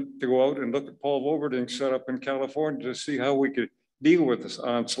Holzman, to go out and look at Paul Wolverding set up in California to see how we could deal with this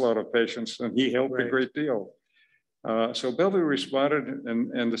onslaught of patients, and he helped a great deal. So Bellevue responded,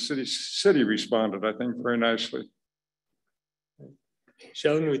 and the city responded, I think, very nicely.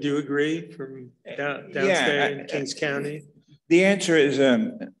 Sheldon, would you agree from downstate in Kings County? The answer is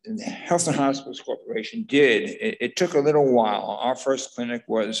Health and Hospitals Corporation did. It took a little while. Our first clinic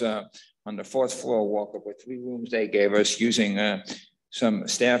was on the 4th floor walk-up with 3 rooms they gave us using some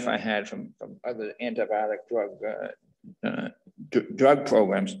staff I had from other antibiotic drug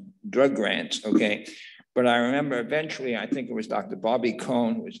programs, drug grants, okay? But I remember eventually, I think it was Dr. Bobby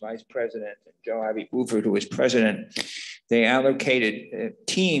Cohn, who was vice president, and Joe Abbey Buford, who was president. They allocated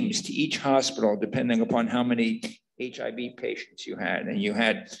teams to each hospital depending upon how many HIV patients you had. And you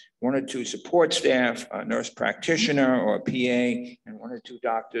had 1 or 2 support staff, a nurse practitioner or a PA, and 1 or 2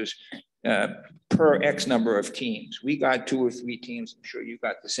 doctors per X number of teams. We got 2 or 3 teams. I'm sure you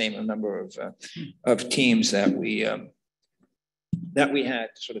got the same number of teams that we had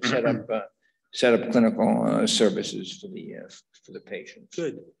to sort of set up clinical services for the patients.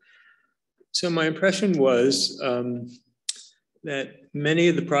 Good. So my impression was that many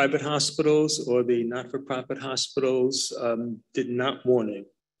of the private hospitals or the not-for-profit hospitals did not want to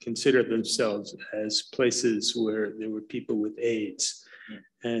consider themselves as places where there were people with AIDS.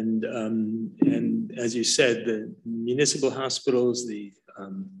 And as you said, the municipal hospitals,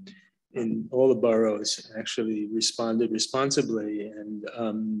 in all the boroughs actually responded responsibly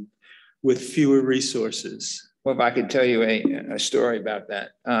and with fewer resources. Well, if I could tell you a story about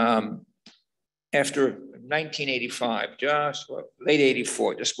that. After 1985, late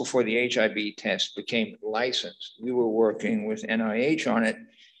 84, just before the HIV test became licensed, we were working with NIH on it.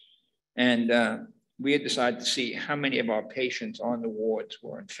 And we had decided to see how many of our patients on the wards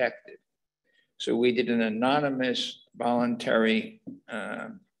were infected. So we did an anonymous, voluntary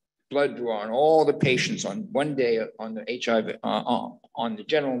blood draw on all the patients on one day on the HIV, on the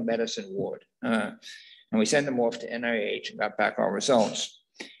general medicine ward. And we sent them off to NIH and got back our results.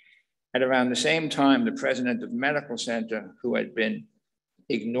 At around the same time, the president of the medical center, who had been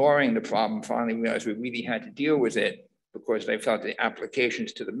ignoring the problem, finally realized we really had to deal with it because they felt the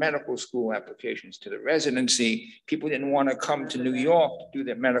applications to the medical school, applications to the residency, people didn't want to come to New York to do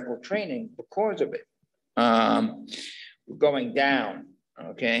their medical training because of it. Going down,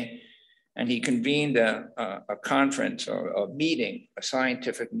 okay? And he convened a conference or a meeting, a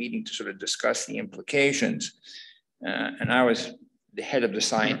scientific meeting to sort of discuss the implications. And I was the head of the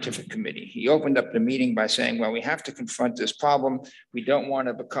scientific committee. He opened up the meeting by saying, well, we have to confront this problem. We don't want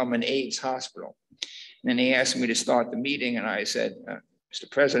to become an AIDS hospital. And then he asked me to start the meeting. And I said, Mr.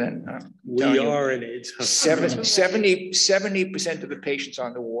 President, we are an AIDS hospital. 70% of the patients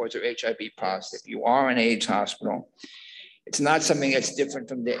on the wards are HIV positive. You are an AIDS hospital. It's not something that's different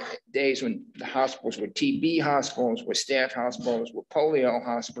from the days when the hospitals were TB hospitals, were staph hospitals, were polio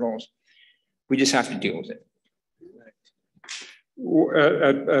hospitals. We just have to deal with it.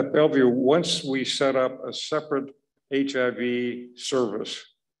 At Bellevue, once we set up a separate HIV service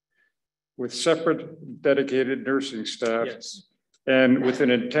with separate dedicated nursing staff, yes, and with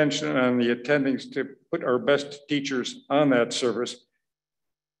an intention on the attendings to put our best teachers on that service,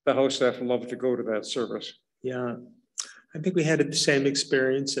 the house staff love to go to that service. Yeah, I think we had the same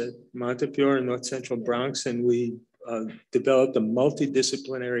experience at Montefiore in North Central Bronx, and we developed a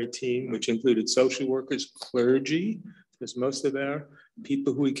multidisciplinary team, which included social workers, clergy, because most of our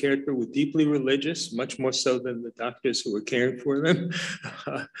people who we cared for were deeply religious, much more so than the doctors who were caring for them.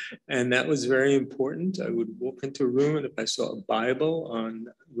 And that was very important. I would walk into a room, and if I saw a Bible, on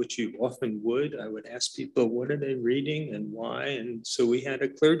which you often would, I would ask people, what are they reading and why? And so we had a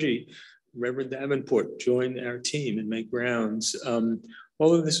clergy, Reverend Davenport, join our team and make rounds.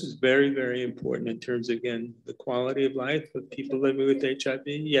 All of this was very, very important in terms, again, the quality of life of people living with HIV.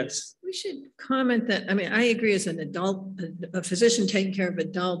 Yes. We should comment that, I mean, I agree as an adult, a physician taking care of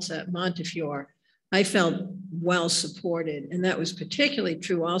adults at Montefiore, I felt well supported. And that was particularly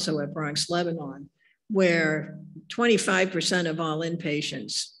true also at Bronx, Lebanon, where 25% of all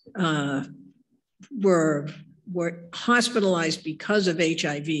inpatients were hospitalized because of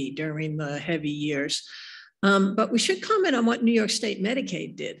HIV during the heavy years. But we should comment on what New York State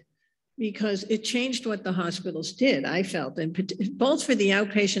Medicaid did, because it changed what the hospitals did, I felt, and both for the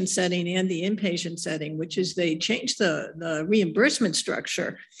outpatient setting and the inpatient setting, which is they changed the reimbursement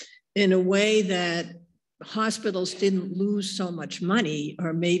structure in a way that hospitals didn't lose so much money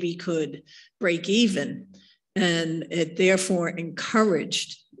or maybe could break even. And it therefore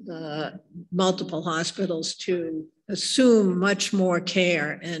encouraged the multiple hospitals to assume much more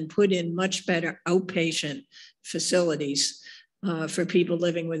care and put in much better outpatient facilities for people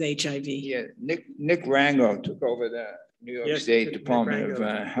living with HIV. Yeah, Nick Rango took over the New York State Department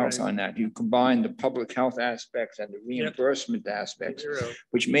of Health on that. You combine the public health aspects and the reimbursement aspects,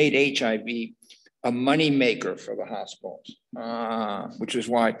 which made HIV a money maker for the hospitals, which is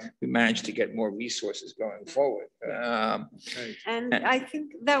why we managed to get more resources going forward. And I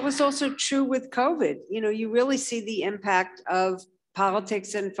think that was also true with COVID. You know, you really see the impact of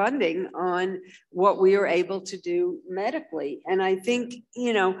politics and funding on what we are able to do medically. And I think,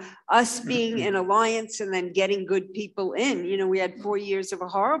 you know, us being in alliance and then getting good people in, you know, we had 4 years of a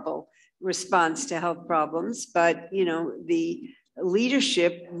horrible response to health problems, but, you know, the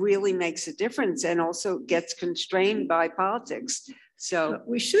leadership really makes a difference and also gets constrained by politics. So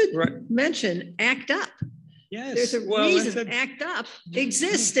we should mention ACT UP. Yes. There's a reason ACT UP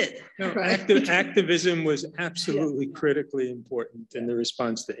existed. No, activism was absolutely critically important in the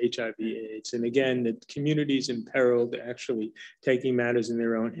response to HIV/AIDS. And again, the communities imperiled actually taking matters in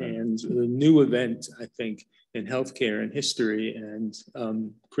their own hands. A new event, I think, in healthcare and history, and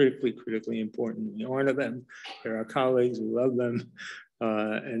critically important. We honor them. They're our colleagues. We love them,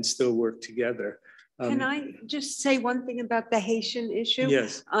 and still work together. Can I just say one thing about the Haitian issue?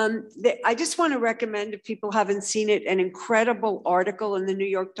 Yes. I just want to recommend, if people haven't seen it, an incredible article in the New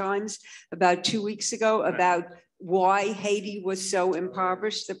York Times about 2 weeks ago about why Haiti was so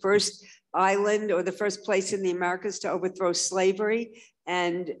impoverished, the first island or the first place in the Americas to overthrow slavery.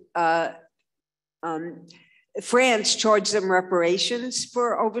 And France charged them reparations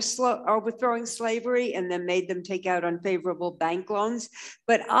for overthrowing slavery and then made them take out unfavorable bank loans.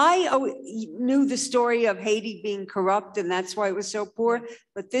 But I knew the story of Haiti being corrupt and that's why it was so poor.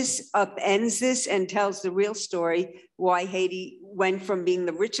 But this upends this and tells the real story why Haiti went from being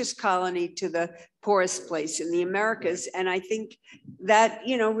the richest colony to the poorest place in the Americas. And I think that,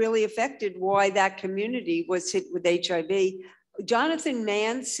 you know, really affected why that community was hit with HIV. Jonathan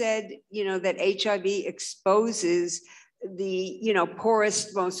Mann said, you know, that HIV exposes the, you know,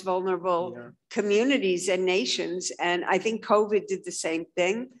 poorest, most vulnerable communities and nations. And I think COVID did the same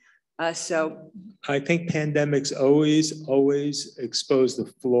thing. So I think pandemics always expose the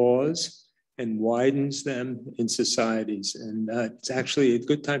flaws and widens them in societies. And it's actually a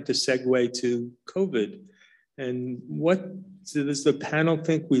good time to segue to COVID. And what does the panel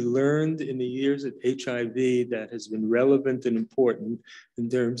think we learned in the years of HIV that has been relevant and important in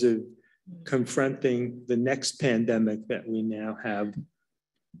terms of confronting the next pandemic that we now have?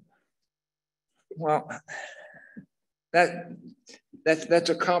 Well, that's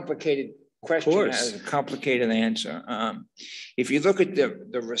a complicated question, has a complicated answer. If you look at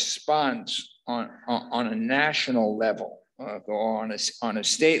the response on a national level or on a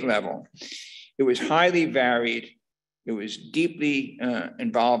state level, it was highly varied. It was deeply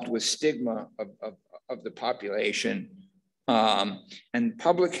involved with stigma of the population, and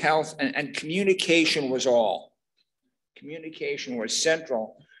public health and communication was all. Communication was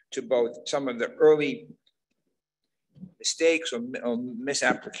central to both some of the early mistakes or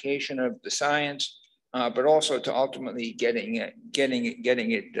misapplication of the science, but also to ultimately getting it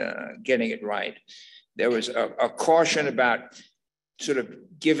right. There was a caution about sort of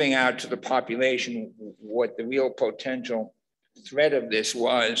giving out to the population what the real potential threat of this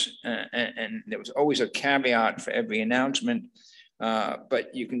was. And there was always a caveat for every announcement.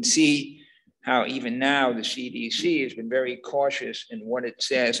 But you can see how even now the CDC has been very cautious in what it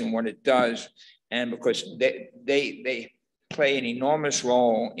says and what it does. And because they play an enormous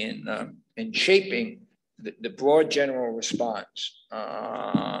role in shaping the broad general response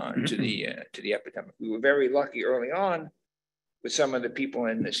to the epidemic. We were very lucky early on with some of the people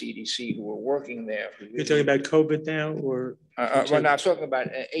in the CDC who were working there. You're talking about COVID now, or? Well, no, I was talking about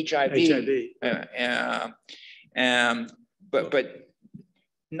HIV. But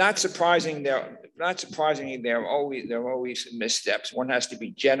not surprisingly, there are always missteps. One has to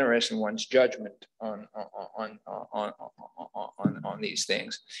be generous in one's judgment on these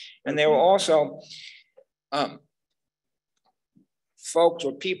things. And there were also folks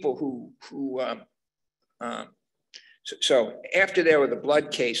or people who so after there were the blood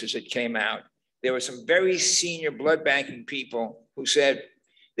cases that came out, there were some very senior blood banking people who said,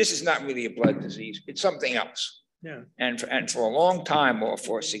 this is not really a blood disease, it's something else. Yeah. And for a long time, or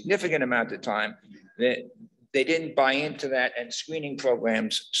for a significant amount of time, they didn't buy into that, and screening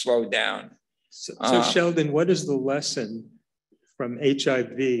programs slowed down. So Sheldon, what is the lesson from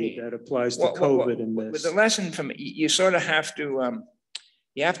HIV that applies to COVID in this? The lesson from, you sort of have to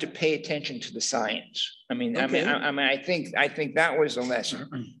you have to pay attention to the science. I mean, Okay. I think that was a lesson,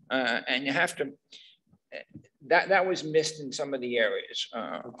 and you have to. That was missed in some of the areas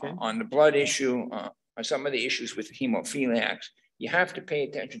Okay. on the blood issue, on some of the issues with hemophiliacs. You have to pay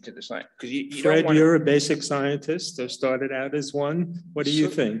attention to the science because you Fred, don't want. you're a basic scientist or started out as one. What do you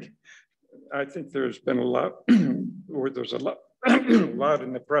think? I think there's been a lot, or there's a lot, a lot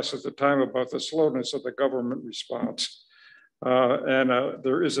in the press at the time about the slowness of the government response.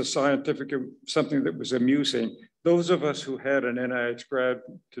 There is a scientific, something that was amusing. Those of us who had an NIH grad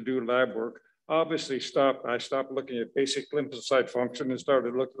to do lab work obviously I stopped looking at basic lymphocyte function and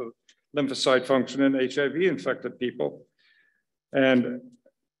started looking at lymphocyte function in HIV infected people. And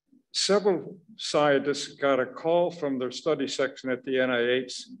several scientists got a call from their study section at the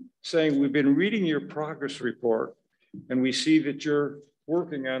NIH saying, we've been reading your progress report and we see that you're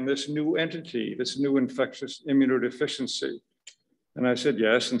working on this new entity, this new infectious immunodeficiency. And I said,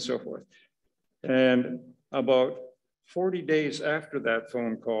 yes, and so forth. And about 40 days after that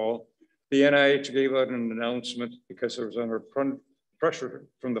phone call, the NIH gave out an announcement because it was under pressure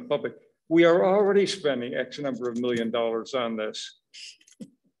from the public. We are already spending X number of $1 million on this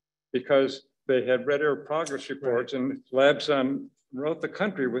because they had read our progress reports and labs throughout the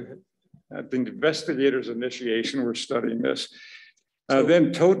country with the investigators' initiation were studying this.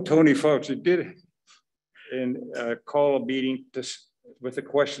 Then Tony Fauci did call a meeting with the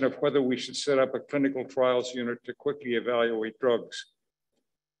question of whether we should set up a clinical trials unit to quickly evaluate drugs.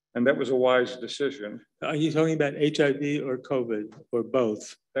 And that was a wise decision. Are you talking about HIV or COVID or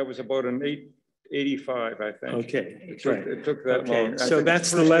both? That was about an 85, I think. Okay, It took that long. So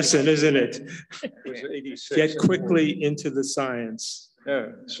that's the lesson, isn't it? It was 86. Get quickly into the science.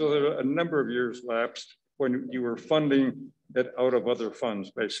 Yeah, so there were a number of years lapsed when you were funding it out of other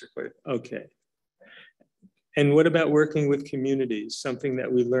funds, basically. Okay. And what about working with communities? Something that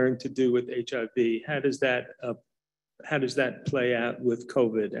we learned to do with HIV. How does that play out with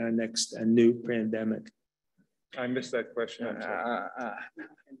COVID, our new pandemic? I missed that question.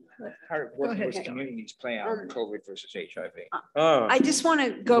 How work with communities play out COVID versus HIV? I just want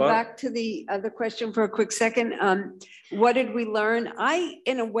to go back to the other question for a quick second. What did we learn? I,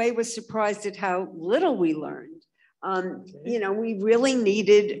 in a way, was surprised at how little we learned. You know, we really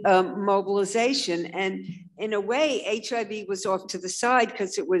needed mobilization. And in a way, HIV was off to the side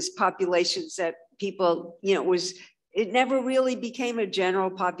because it was populations that people, you know, it never really became a general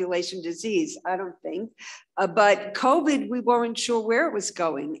population disease, I don't think. But COVID, we weren't sure where it was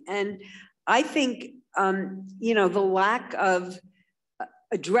going. And I think, you know, the lack of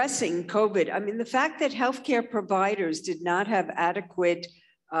addressing COVID, I mean, the fact that healthcare providers did not have adequate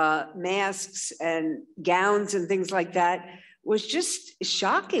masks and gowns and things like that was just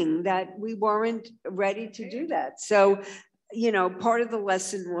shocking that we weren't ready to do that. So, you know, part of the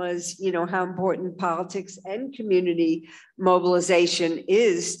lesson was, you know, how important politics and community mobilization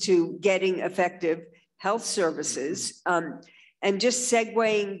is to getting effective health services. And just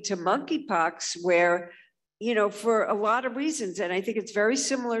segueing to monkeypox, where, you know, for a lot of reasons, and I think it's very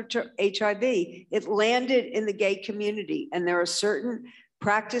similar to HIV, it landed in the gay community. And there are certain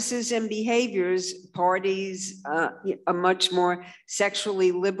practices and behaviors, parties, a much more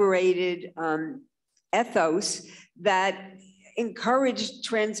sexually liberated ethos that encouraged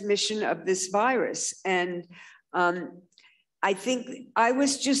transmission of this virus. And I think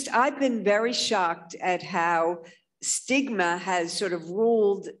I've been very shocked at how stigma has sort of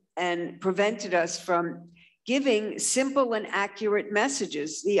ruled and prevented us from giving simple and accurate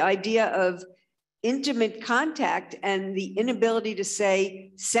messages. The idea of intimate contact and the inability to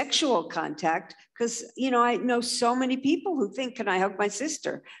say sexual contact, because, you know, I know so many people who think, can I hug my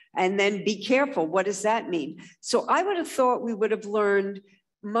sister? And then be careful, what does that mean? So I would have thought we would have learned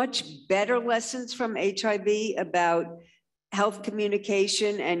much better lessons from HIV about health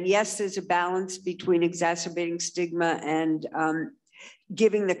communication. And yes, there's a balance between exacerbating stigma and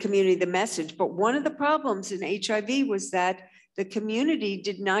giving the community the message. But one of the problems in HIV was that the community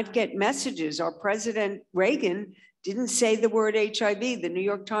did not get messages. Our President Reagan didn't say the word HIV. The New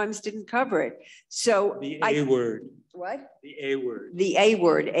York Times didn't cover it. So the A word. What? The A word. The A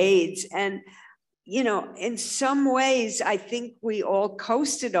word, AIDS. And, you know, in some ways, I think we all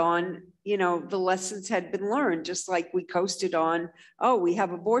coasted on, you know, the lessons had been learned, just like we coasted on, oh, we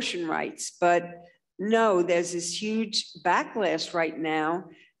have abortion rights. But no, there's this huge backlash right now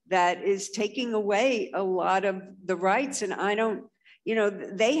that is taking away a lot of the rights. And I don't, you know,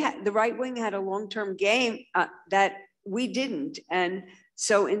 the right wing had a long-term game that we didn't. And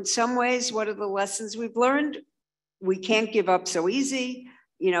so in some ways, what are the lessons we've learned? We can't give up so easy.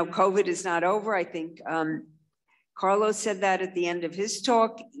 You know, COVID is not over. I think, Carlos said that at the end of his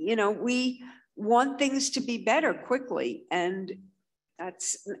talk. You know, we want things to be better quickly. And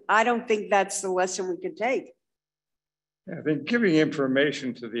I don't think that's the lesson we can take. I think giving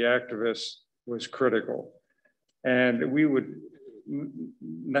information to the activists was critical. And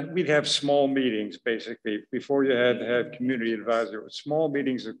we'd have small meetings, basically, before you had to have community advisors, small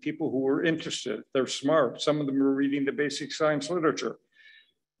meetings of people who were interested. They're smart. Some of them were reading the basic science literature,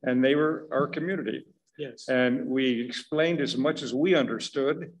 and they were our community. Yes. And we explained as much as we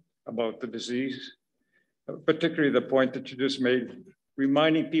understood about the disease, particularly the point that you just made,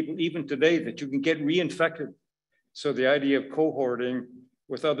 reminding people even today that you can get reinfected. So the idea of cohorting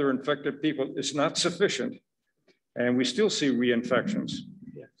with other infected people is not sufficient. And we still see reinfections.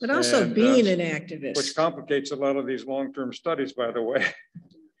 But also being an activist. Which complicates a lot of these long-term studies, by the way.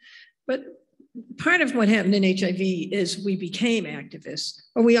 But part of what happened in HIV is we became activists,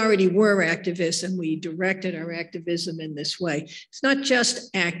 or we already were activists, and we directed our activism in this way. It's not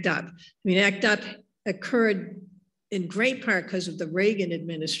just ACT UP. I mean, ACT UP occurred in great part because of the Reagan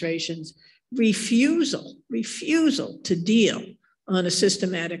administration's refusal to deal on a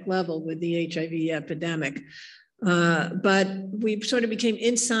systematic level with the HIV epidemic. But we sort of became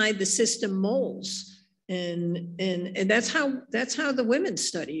inside the system moles. And that's how the women's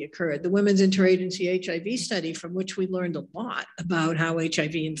study occurred, the Women's Interagency HIV study, from which we learned a lot about how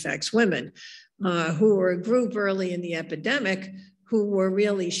HIV infects women, who were a group early in the epidemic who were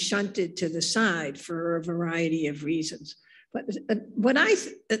really shunted to the side for a variety of reasons. But one of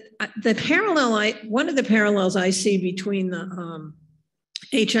the parallels I see between the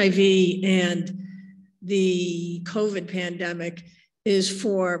HIV and the COVID pandemic is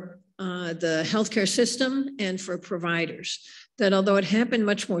for the healthcare system and for providers. That although it happened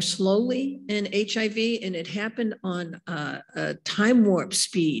much more slowly in HIV and it happened on a time warp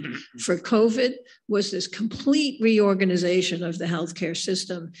speed for COVID, was this complete reorganization of the healthcare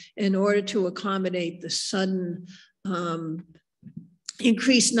system in order to accommodate the sudden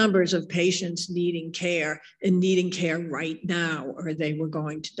increased numbers of patients needing care and needing care right now, or they were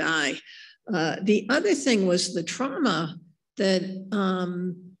going to die. The other thing was the trauma that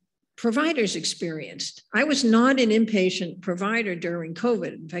providers experienced. I was not an inpatient provider during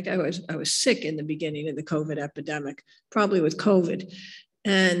COVID. In fact, I was sick in the beginning of the COVID epidemic, probably with COVID.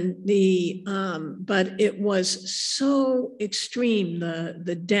 And but it was so extreme,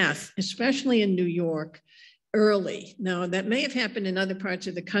 the death, especially in New York, early. Now, that may have happened in other parts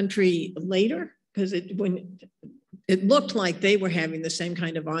of the country later, because when it looked like they were having the same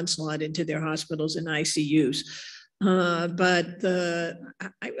kind of onslaught into their hospitals and ICUs. But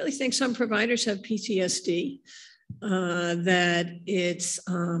I really think some providers have PTSD, that it's,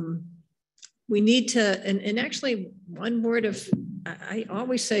 we need to, and actually one word of, I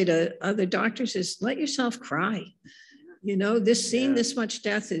always say to other doctors is let yourself cry. You know, seeing this much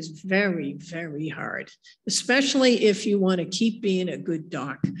death is very, very hard, especially if you want to keep being a good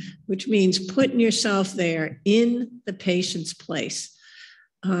doc, which means putting yourself there in the patient's place,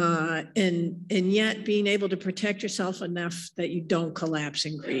 and yet being able to protect yourself enough that you don't collapse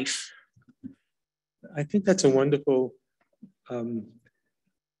in grief. I think that's a wonderful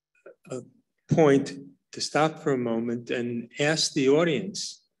point to stop for a moment and ask the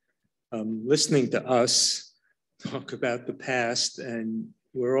audience, listening to us talk about the past, and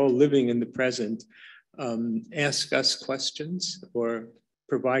we're all living in the present, ask us questions or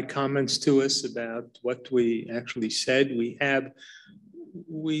provide comments to us about what we actually said.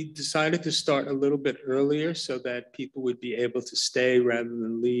 We decided to start a little bit earlier so that people would be able to stay rather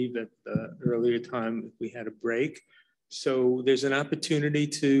than leave at the earlier time if we had a break. So there's an opportunity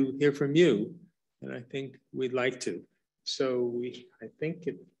to hear from you, and I think we'd like to. So I think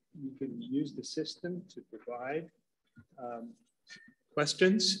you can use the system to provide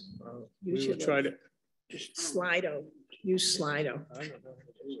questions. We will try to. Slido, use Slido. I don't know how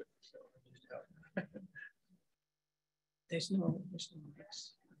to do it. So There's no this.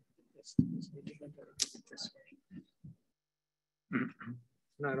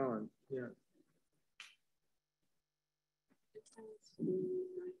 Not on, yeah.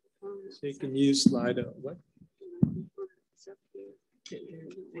 So you can use Slido. What?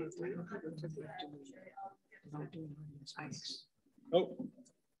 Oh.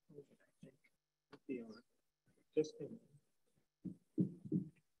 Just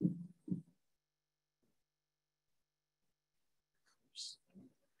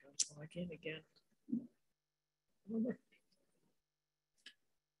log in again.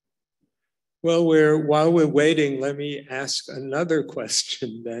 Well, while we're waiting, let me ask another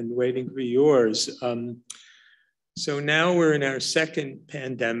question then, waiting for yours. So now we're in our second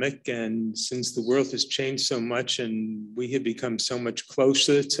pandemic, and since the world has changed so much and we have become so much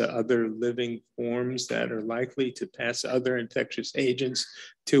closer to other living forms that are likely to pass other infectious agents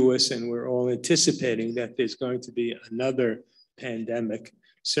to us, and we're all anticipating that there's going to be another pandemic,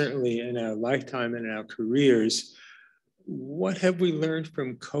 certainly in our lifetime and in our careers, what have we learned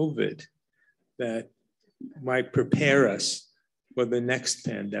from COVID that might prepare us for the next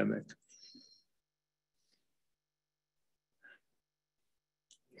pandemic?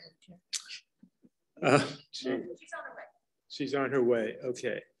 She's on her way.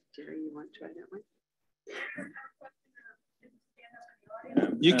 Okay. Jerry, you want to try that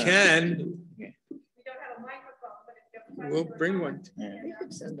one? You can. We don't have a microphone, but if We'll bring one. You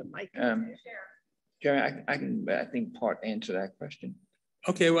could send a mic. Jerry, I can, I think, part answer that question.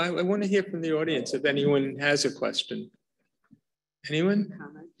 Okay, well, I want to hear from the audience if anyone has a question. Anyone?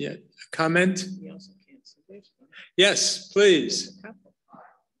 Comment? Yeah, a comment? Yes, please.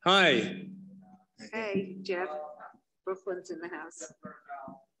 Hi. Hey, Jeff. Brooklyn's in the house.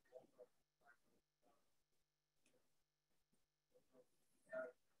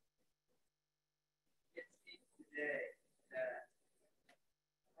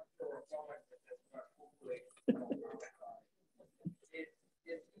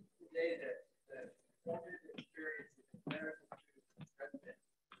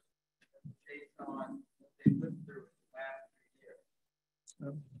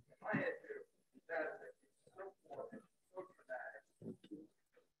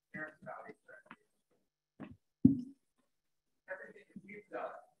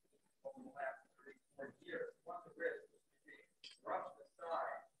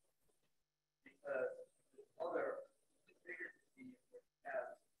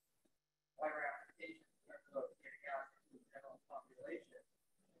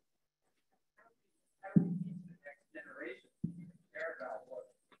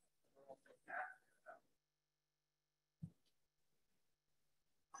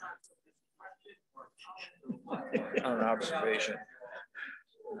 On an observation.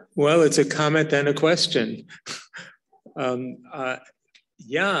 Well, it's a comment and a question.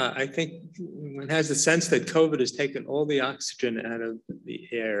 Yeah, I think one has the sense that COVID has taken all the oxygen out of the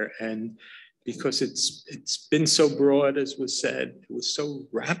air, and because it's been so broad, as was said, it was so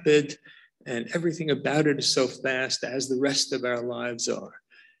rapid, and everything about it is so fast, as the rest of our lives are.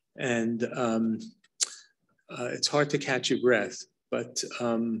 And it's hard to catch your breath, but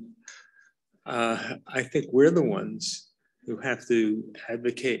I think we're the ones who have to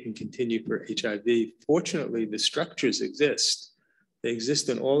advocate and continue for HIV. Fortunately, the structures exist. They exist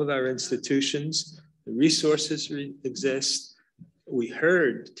in all of our institutions. The resources exist. We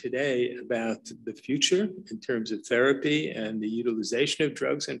heard today about the future in terms of therapy and the utilization of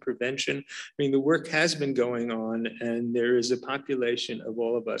drugs and prevention. I mean, the work has been going on, and there is a population of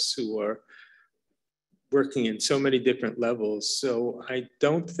all of us who are working in so many different levels. So I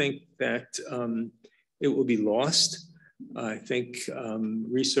don't think that it will be lost. I think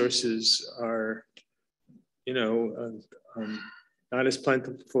resources are, not as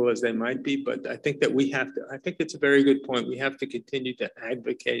plentiful as they might be, but I think that I think it's a very good point. We have to continue to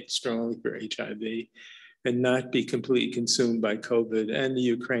advocate strongly for HIV and not be completely consumed by COVID and the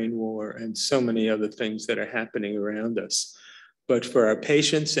Ukraine war and so many other things that are happening around us. But for our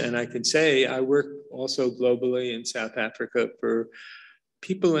patients, and I can say I work also globally in South Africa for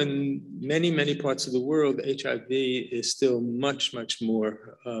people in many, many parts of the world. HIV is still much, much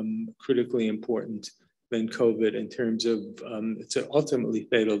more critically important than COVID in terms of it's an ultimately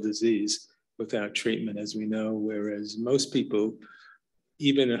fatal disease without treatment, as we know, whereas most people,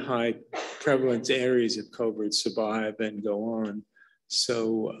 even in high prevalence areas of COVID, survive and go on.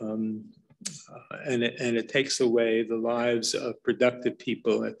 So, and it takes away the lives of productive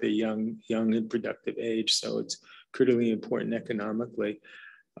people at the young and productive age. So it's critically important economically.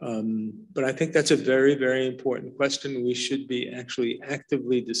 But I think that's a very, very important question. We should be actually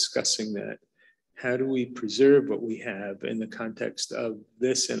actively discussing that. How do we preserve what we have in the context of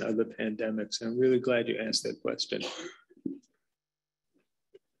this and other pandemics? And I'm really glad you asked that question.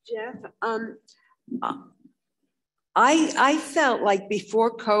 Jeff, I felt like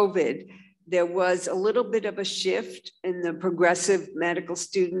before COVID, there was a little bit of a shift in the progressive medical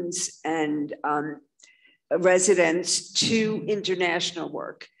students and residents to international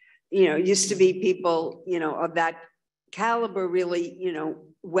work. It used to be people, of that caliber really,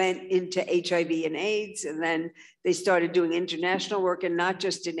 went into HIV and AIDS, and then they started doing international work and not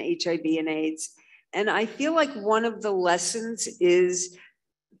just in HIV and AIDS. And I feel like one of the lessons is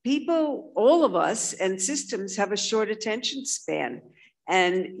people, all of us and systems have a short attention span.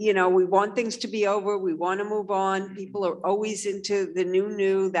 And, you know, we want things to be over. We want to move on. People are always into the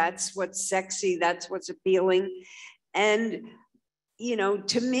new. That's what's sexy. That's what's appealing. And, you know,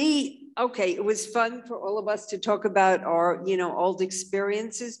 to me, okay, it was fun for all of us to talk about our, you know, old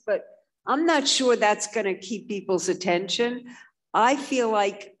experiences, but I'm not sure that's going to keep people's attention. I feel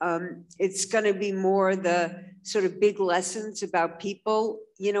like it's going to be more the sort of big lessons about people.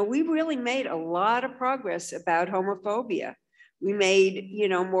 You know, we really made a lot of progress about homophobia. We made, you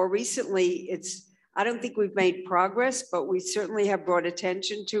know, more recently, I don't think we've made progress, but we certainly have brought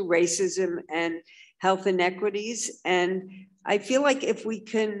attention to racism and health inequities. And I feel like if we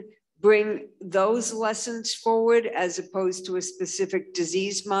can bring those lessons forward as opposed to a specific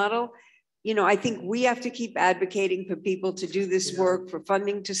disease model, you know, I think we have to keep advocating for people to do this work, for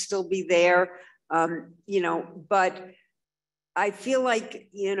funding to still be there, you know, but I feel like,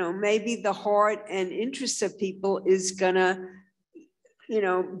 you know, maybe the heart and interests of people is gonna, you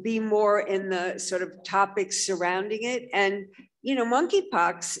know, be more in the sort of topics surrounding it. And, you know,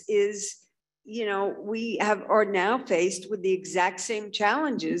 monkeypox is, you know, we are now faced with the exact same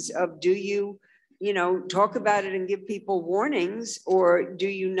challenges of, do you, you know, talk about it and give people warnings, or do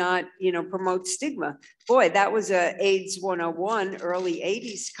you not, you know, promote stigma? Boy, that was a AIDS 101 early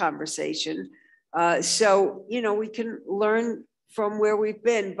 80s conversation. So, you know, we can learn from where we've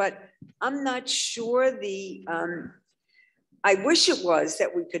been, but I'm not sure I wish it was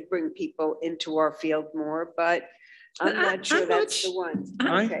that we could bring people into our field more, but I'm not sure that's the one.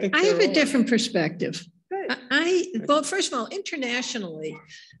 Okay. I have a different perspective. Good. Well, first of all, internationally,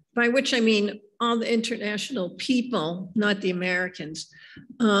 by which I mean all the international people, not the Americans,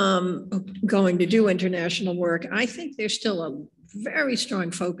 going to do international work, I think there's still a very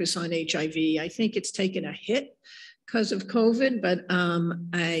strong focus on HIV. I think it's taken a hit because of COVID, but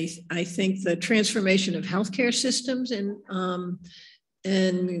I think the transformation of healthcare systems and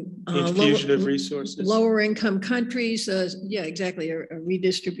infusion of resources, lower income countries, yeah, exactly, a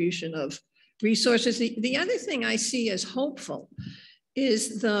redistribution of resources. The other thing I see as hopeful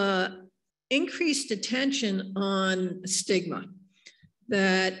is the increased attention on stigma,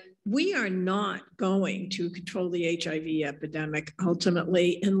 that we are not going to control the HIV epidemic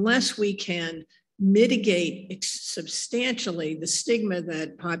ultimately unless we can mitigate substantially the stigma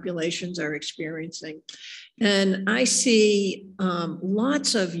that populations are experiencing. And I see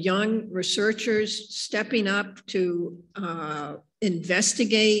lots of young researchers stepping up to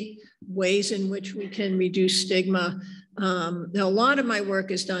investigate ways in which we can reduce stigma. Now, a lot of my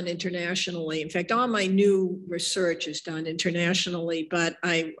work is done internationally. In fact, all my new research is done internationally, but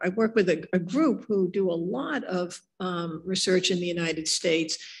I work with a group who do a lot of research in the United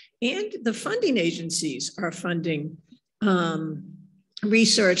States, and the funding agencies are funding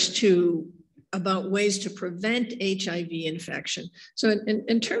research about ways to prevent HIV infection. So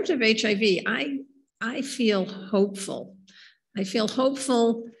in terms of HIV, I feel hopeful. I feel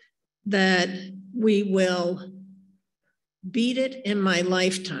hopeful that we will beat it in my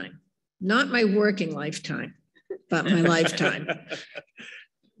lifetime, not my working lifetime, but my lifetime.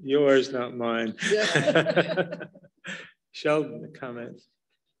 Yours, not mine. Sheldon, the comments.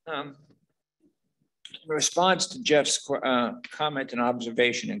 In response to Jeff's comment and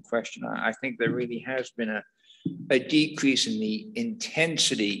observation and question, I think there really has been a decrease in the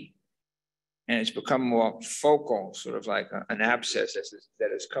intensity, and it's become more focal, sort of like an abscess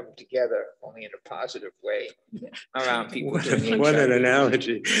that has come together only in a positive way around people. What an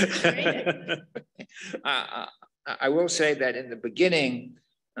analogy. I will say that in the beginning,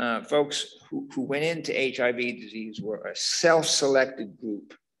 folks who went into HIV disease were a self-selected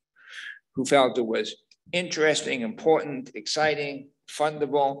group who felt it was interesting, important, exciting,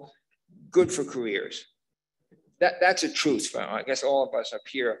 fundable, good for careers. That's a truth. I guess all of us up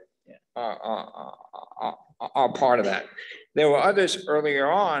here are part of that. There were others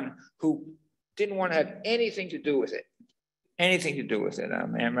earlier on who didn't want to have anything to do with it. Anything to do with it. I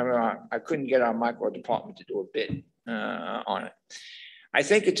remember I couldn't get our micro department to do a bit on it. I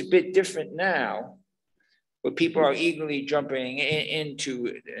think it's a bit different now, where people are eagerly jumping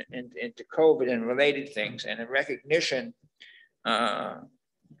into COVID and related things, and in recognition, I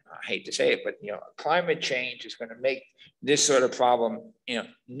hate to say it, but climate change is going to make this sort of problem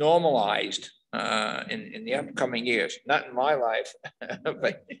normalized in the upcoming years. Not in my life,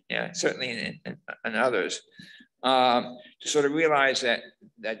 but certainly in others. To sort of realize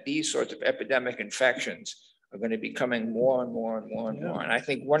that these sorts of epidemic infections are going to be coming more and more and more and more. And I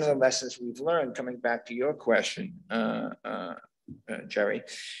think one of the lessons we've learned, coming back to your question, Jerry,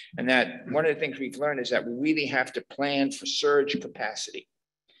 and that one of the things we've learned is that we really have to plan for surge capacity.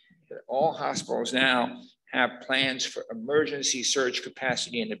 All hospitals now have plans for emergency surge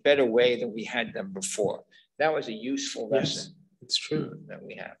capacity in a better way than we had them before. That was a useful lesson. Yes, it's true. That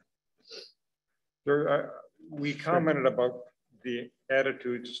we have. We commented about the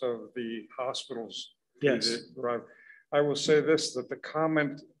attitudes of the hospitals. Yes. I will say this, that the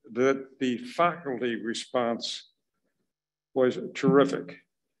comment that the faculty response was terrific.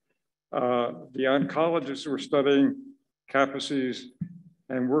 The oncologists were studying capacities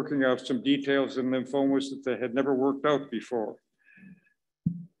and working out some details in lymphomas that they had never worked out before.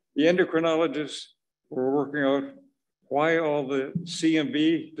 The endocrinologists were working out why all the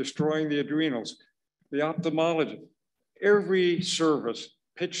CMV destroying the adrenals. The ophthalmologist, every service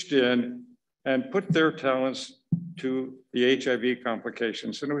pitched in and put their talents to the HIV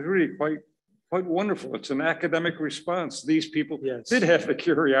complications. And it was really quite wonderful. It's an academic response. These people did have the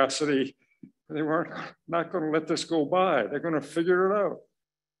curiosity. They weren't not going to let this go by. They're going to figure it out.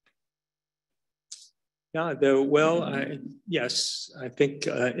 Yeah, yes, I think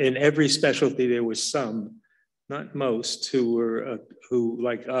in every specialty there was some, not most, who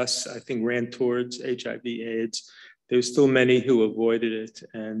like us, I think ran towards HIV/AIDS. There's still many who avoided it,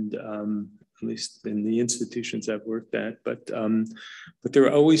 and at least in the institutions I've worked at. But there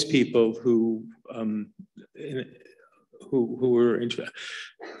are always people who were interested.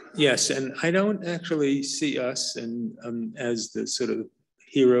 Yes, and I don't actually see us as the sort of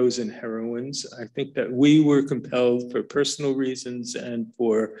heroes and heroines. I think that we were compelled for personal reasons and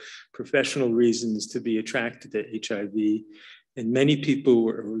for professional reasons to be attracted to HIV. And many people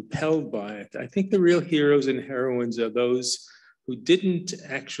were repelled by it. I think the real heroes and heroines are those who didn't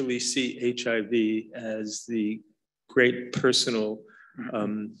actually see HIV as the great personal,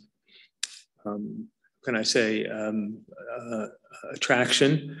 can I say,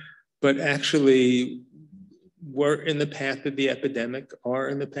 attraction, but actually were in the path of the epidemic, are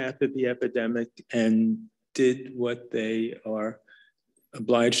in the path of the epidemic, and did what they are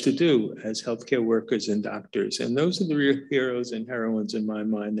obliged to do as healthcare workers and doctors. And those are the real heroes and heroines in my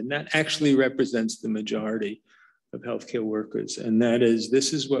mind. And that actually represents the majority of healthcare workers. And that is,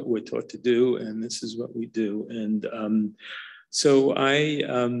 this is what we're taught to do, and this is what we do. And so I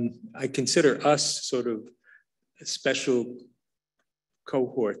consider us sort of a special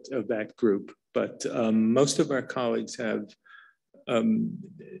cohort of that group. But most of our colleagues have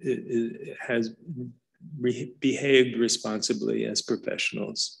behaved responsibly as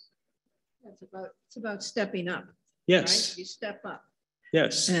professionals. It's about stepping up. Yes. Right? You step up.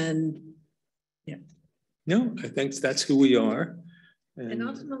 Yes. And yeah. No, I think that's who we are. And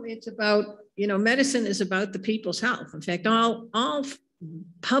ultimately it's about, medicine is about the people's health. In fact, all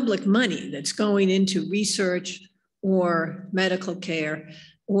public money that's going into research or medical care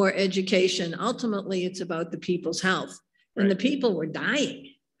or education, ultimately it's about the people's health. And the people were dying,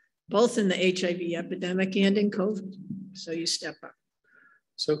 both in the HIV epidemic and in COVID. So you step up.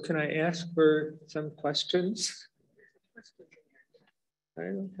 So can I ask for some questions? I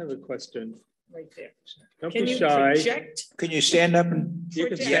don't have a question. Right there. Don't Can be you shy. project? Can you stand up and You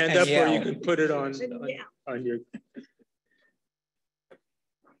can stand up or you can put it on your.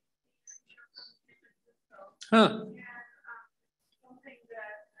 Huh.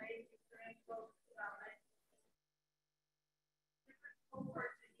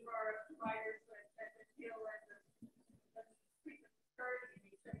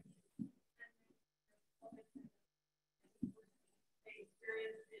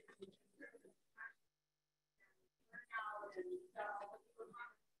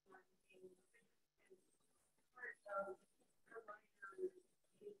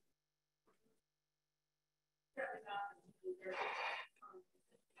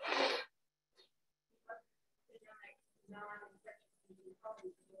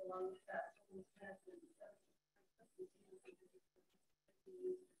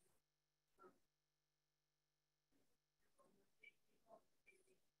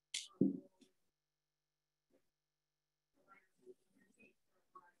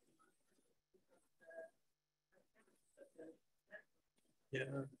 Yeah.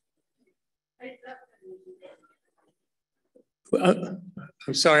 Well,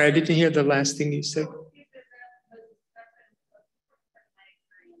 I'm sorry, I didn't hear the last thing you said.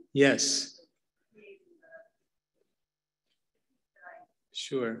 Yes.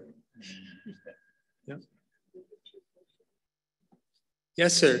 Sure. Yeah.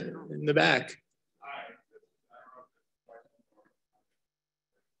 Yes, sir, in the back.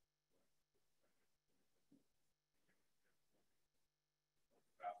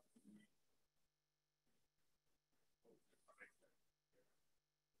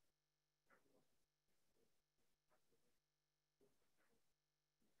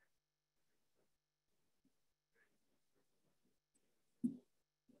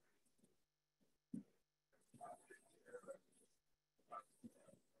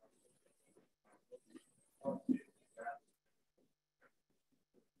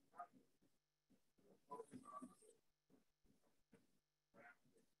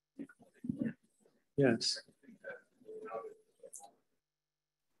 Yes.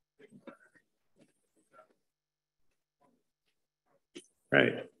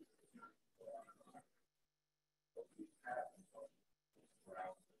 Right.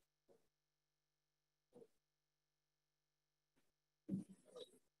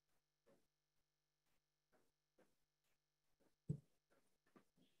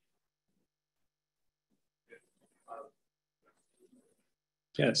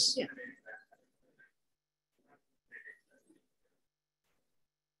 Yes. Yeah.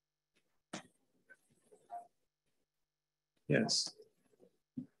 Yes.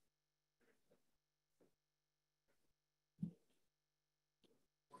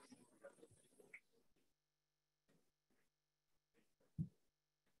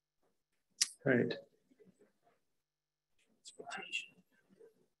 Right.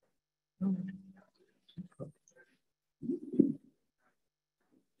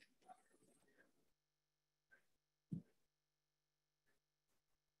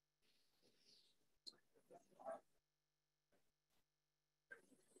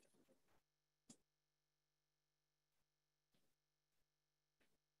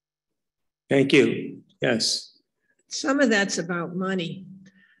 Thank you. Yes. Some of that's about money,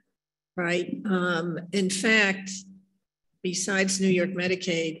 right? In fact, besides New York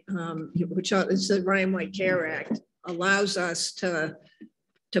Medicaid, which is the Ryan White Care Act, allows us to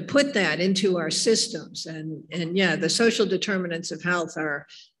put that into our systems. And yeah, the social determinants of health are,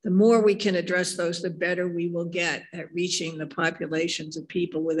 the more we can address those, the better we will get at reaching the populations of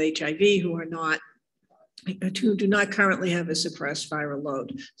people with HIV who do not currently have a suppressed viral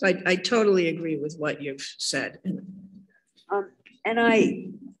load. So I totally agree with what you've said. And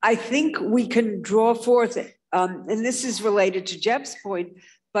I think we can draw forth, and this is related to Jeff's point,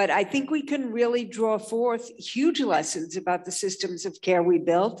 but I think we can really draw forth huge lessons about the systems of care we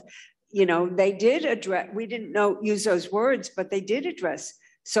built. You know, they did address, we didn't use those words, but they did address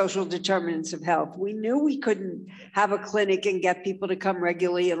social determinants of health. We knew we couldn't have a clinic and get people to come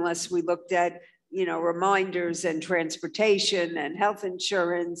regularly unless we looked at, you know, reminders and transportation and health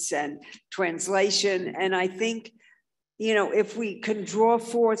insurance and translation. And I think, you know, if we can draw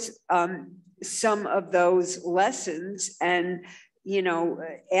forth some of those lessons and, you know,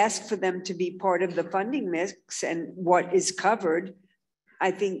 ask for them to be part of the funding mix and what is covered, I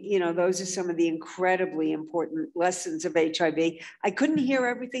think, you know, those are some of the incredibly important lessons of HIV. I couldn't hear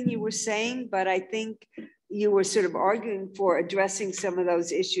everything you were saying, but I think you were sort of arguing for addressing some of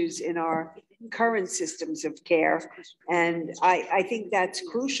those issues in our current systems of care. And I think that's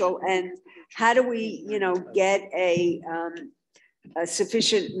crucial. And how do we, you know, get a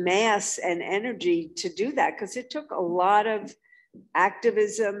sufficient mass and energy to do that? Because it took a lot of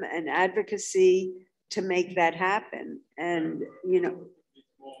activism and advocacy to make that happen. And, you know,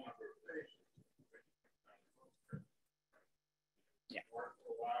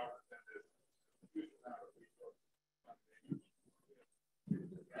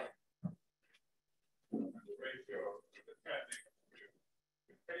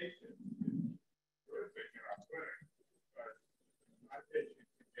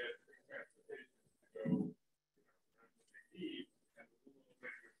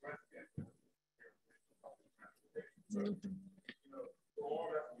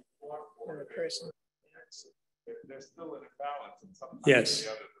 They're still in a balance and sometimes Yes. in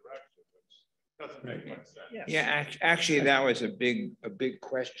the other direction, which doesn't make much sense. Yeah, actually, that was a big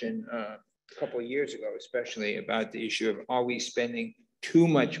question a couple of years ago, especially about the issue of, are we spending too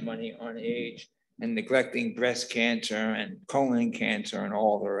much money on AIDS and neglecting breast cancer and colon cancer and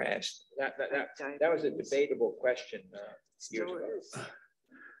all the rest? That was a debatable question years ago.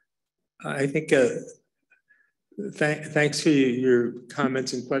 I think thanks for your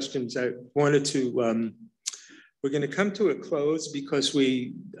comments and questions. I wanted to, we're going to come to a close because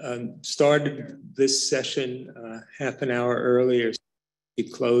we started this session half an hour earlier. We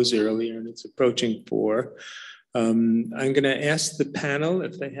close earlier and it's approaching 4. I'm going to ask the panel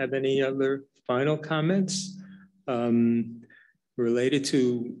if they have any other final comments related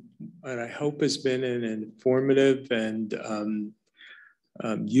to what I hope has been an informative and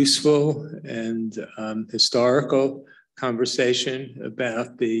useful and historical conversation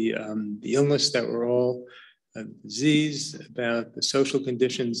about the illness that we're all disease, about the social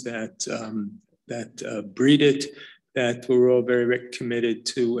conditions that breed it, that we're all very committed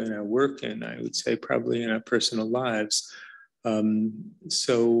to in our work, and I would say probably in our personal lives. I'm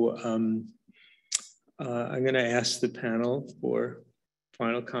going to ask the panel for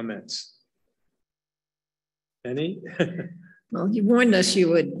final comments. Any? Well, you warned us you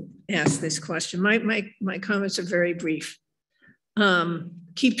would ask this question. My comments are very brief.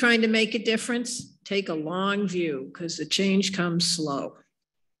 Keep trying to make a difference. Take a long view because the change comes slow.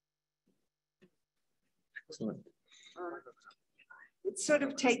 Excellent. It's sort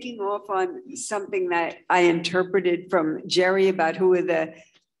of taking off on something that I interpreted from Jerry about who are the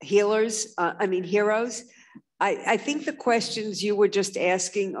heroes. I think the questions you were just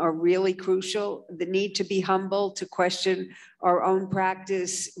asking are really crucial. The need to be humble, to question our own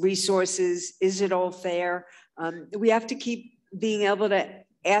practice, resources. Is it all fair? We have to keep being able to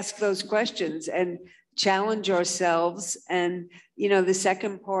ask those questions and challenge ourselves. And, you know, the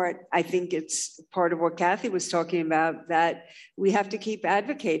second part, I think it's part of what Kathy was talking about, that we have to keep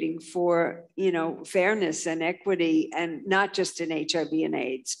advocating for, you know, fairness and equity, and not just in HIV and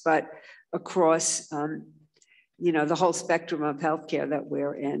AIDS, but across, you know, the whole spectrum of healthcare that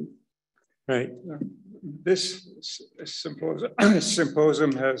we're in. Right. This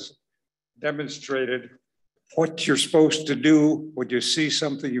symposium has demonstrated what you're supposed to do when you see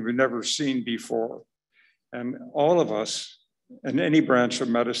something you've never seen before. And all of us in any branch of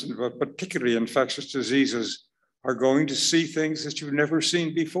medicine, but particularly infectious diseases, are going to see things that you've never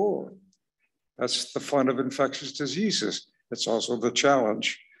seen before. That's the fun of infectious diseases. It's also the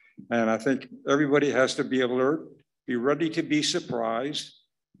challenge. And I think everybody has to be alert, be ready to be surprised.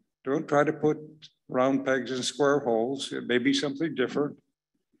 Don't try to put round pegs in square holes. It may be something different.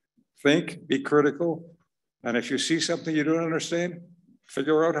 Think, be critical. And if you see something you don't understand,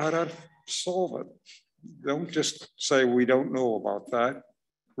 figure out how to solve it. Don't just say we don't know about that.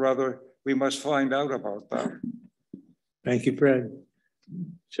 Rather, we must find out about that. Thank you, Fred.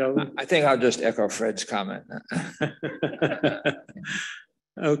 Sheldon? I think I'll just echo Fred's comment.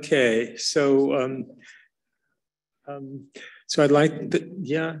 Okay, so so I'd like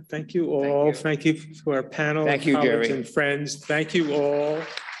to, thank you all. Thank you to our panel, Thank you, colleagues Jerry. and friends. Thank you all.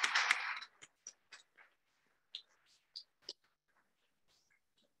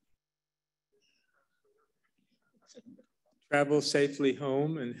 Travel safely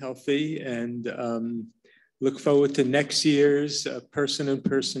home and healthy, and look forward to next year's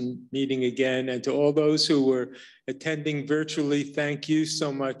person-in-person meeting again. And to all those who were attending virtually, thank you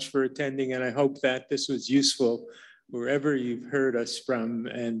so much for attending. And I hope that this was useful wherever you've heard us from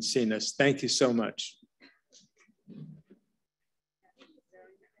and seen us. Thank you so much.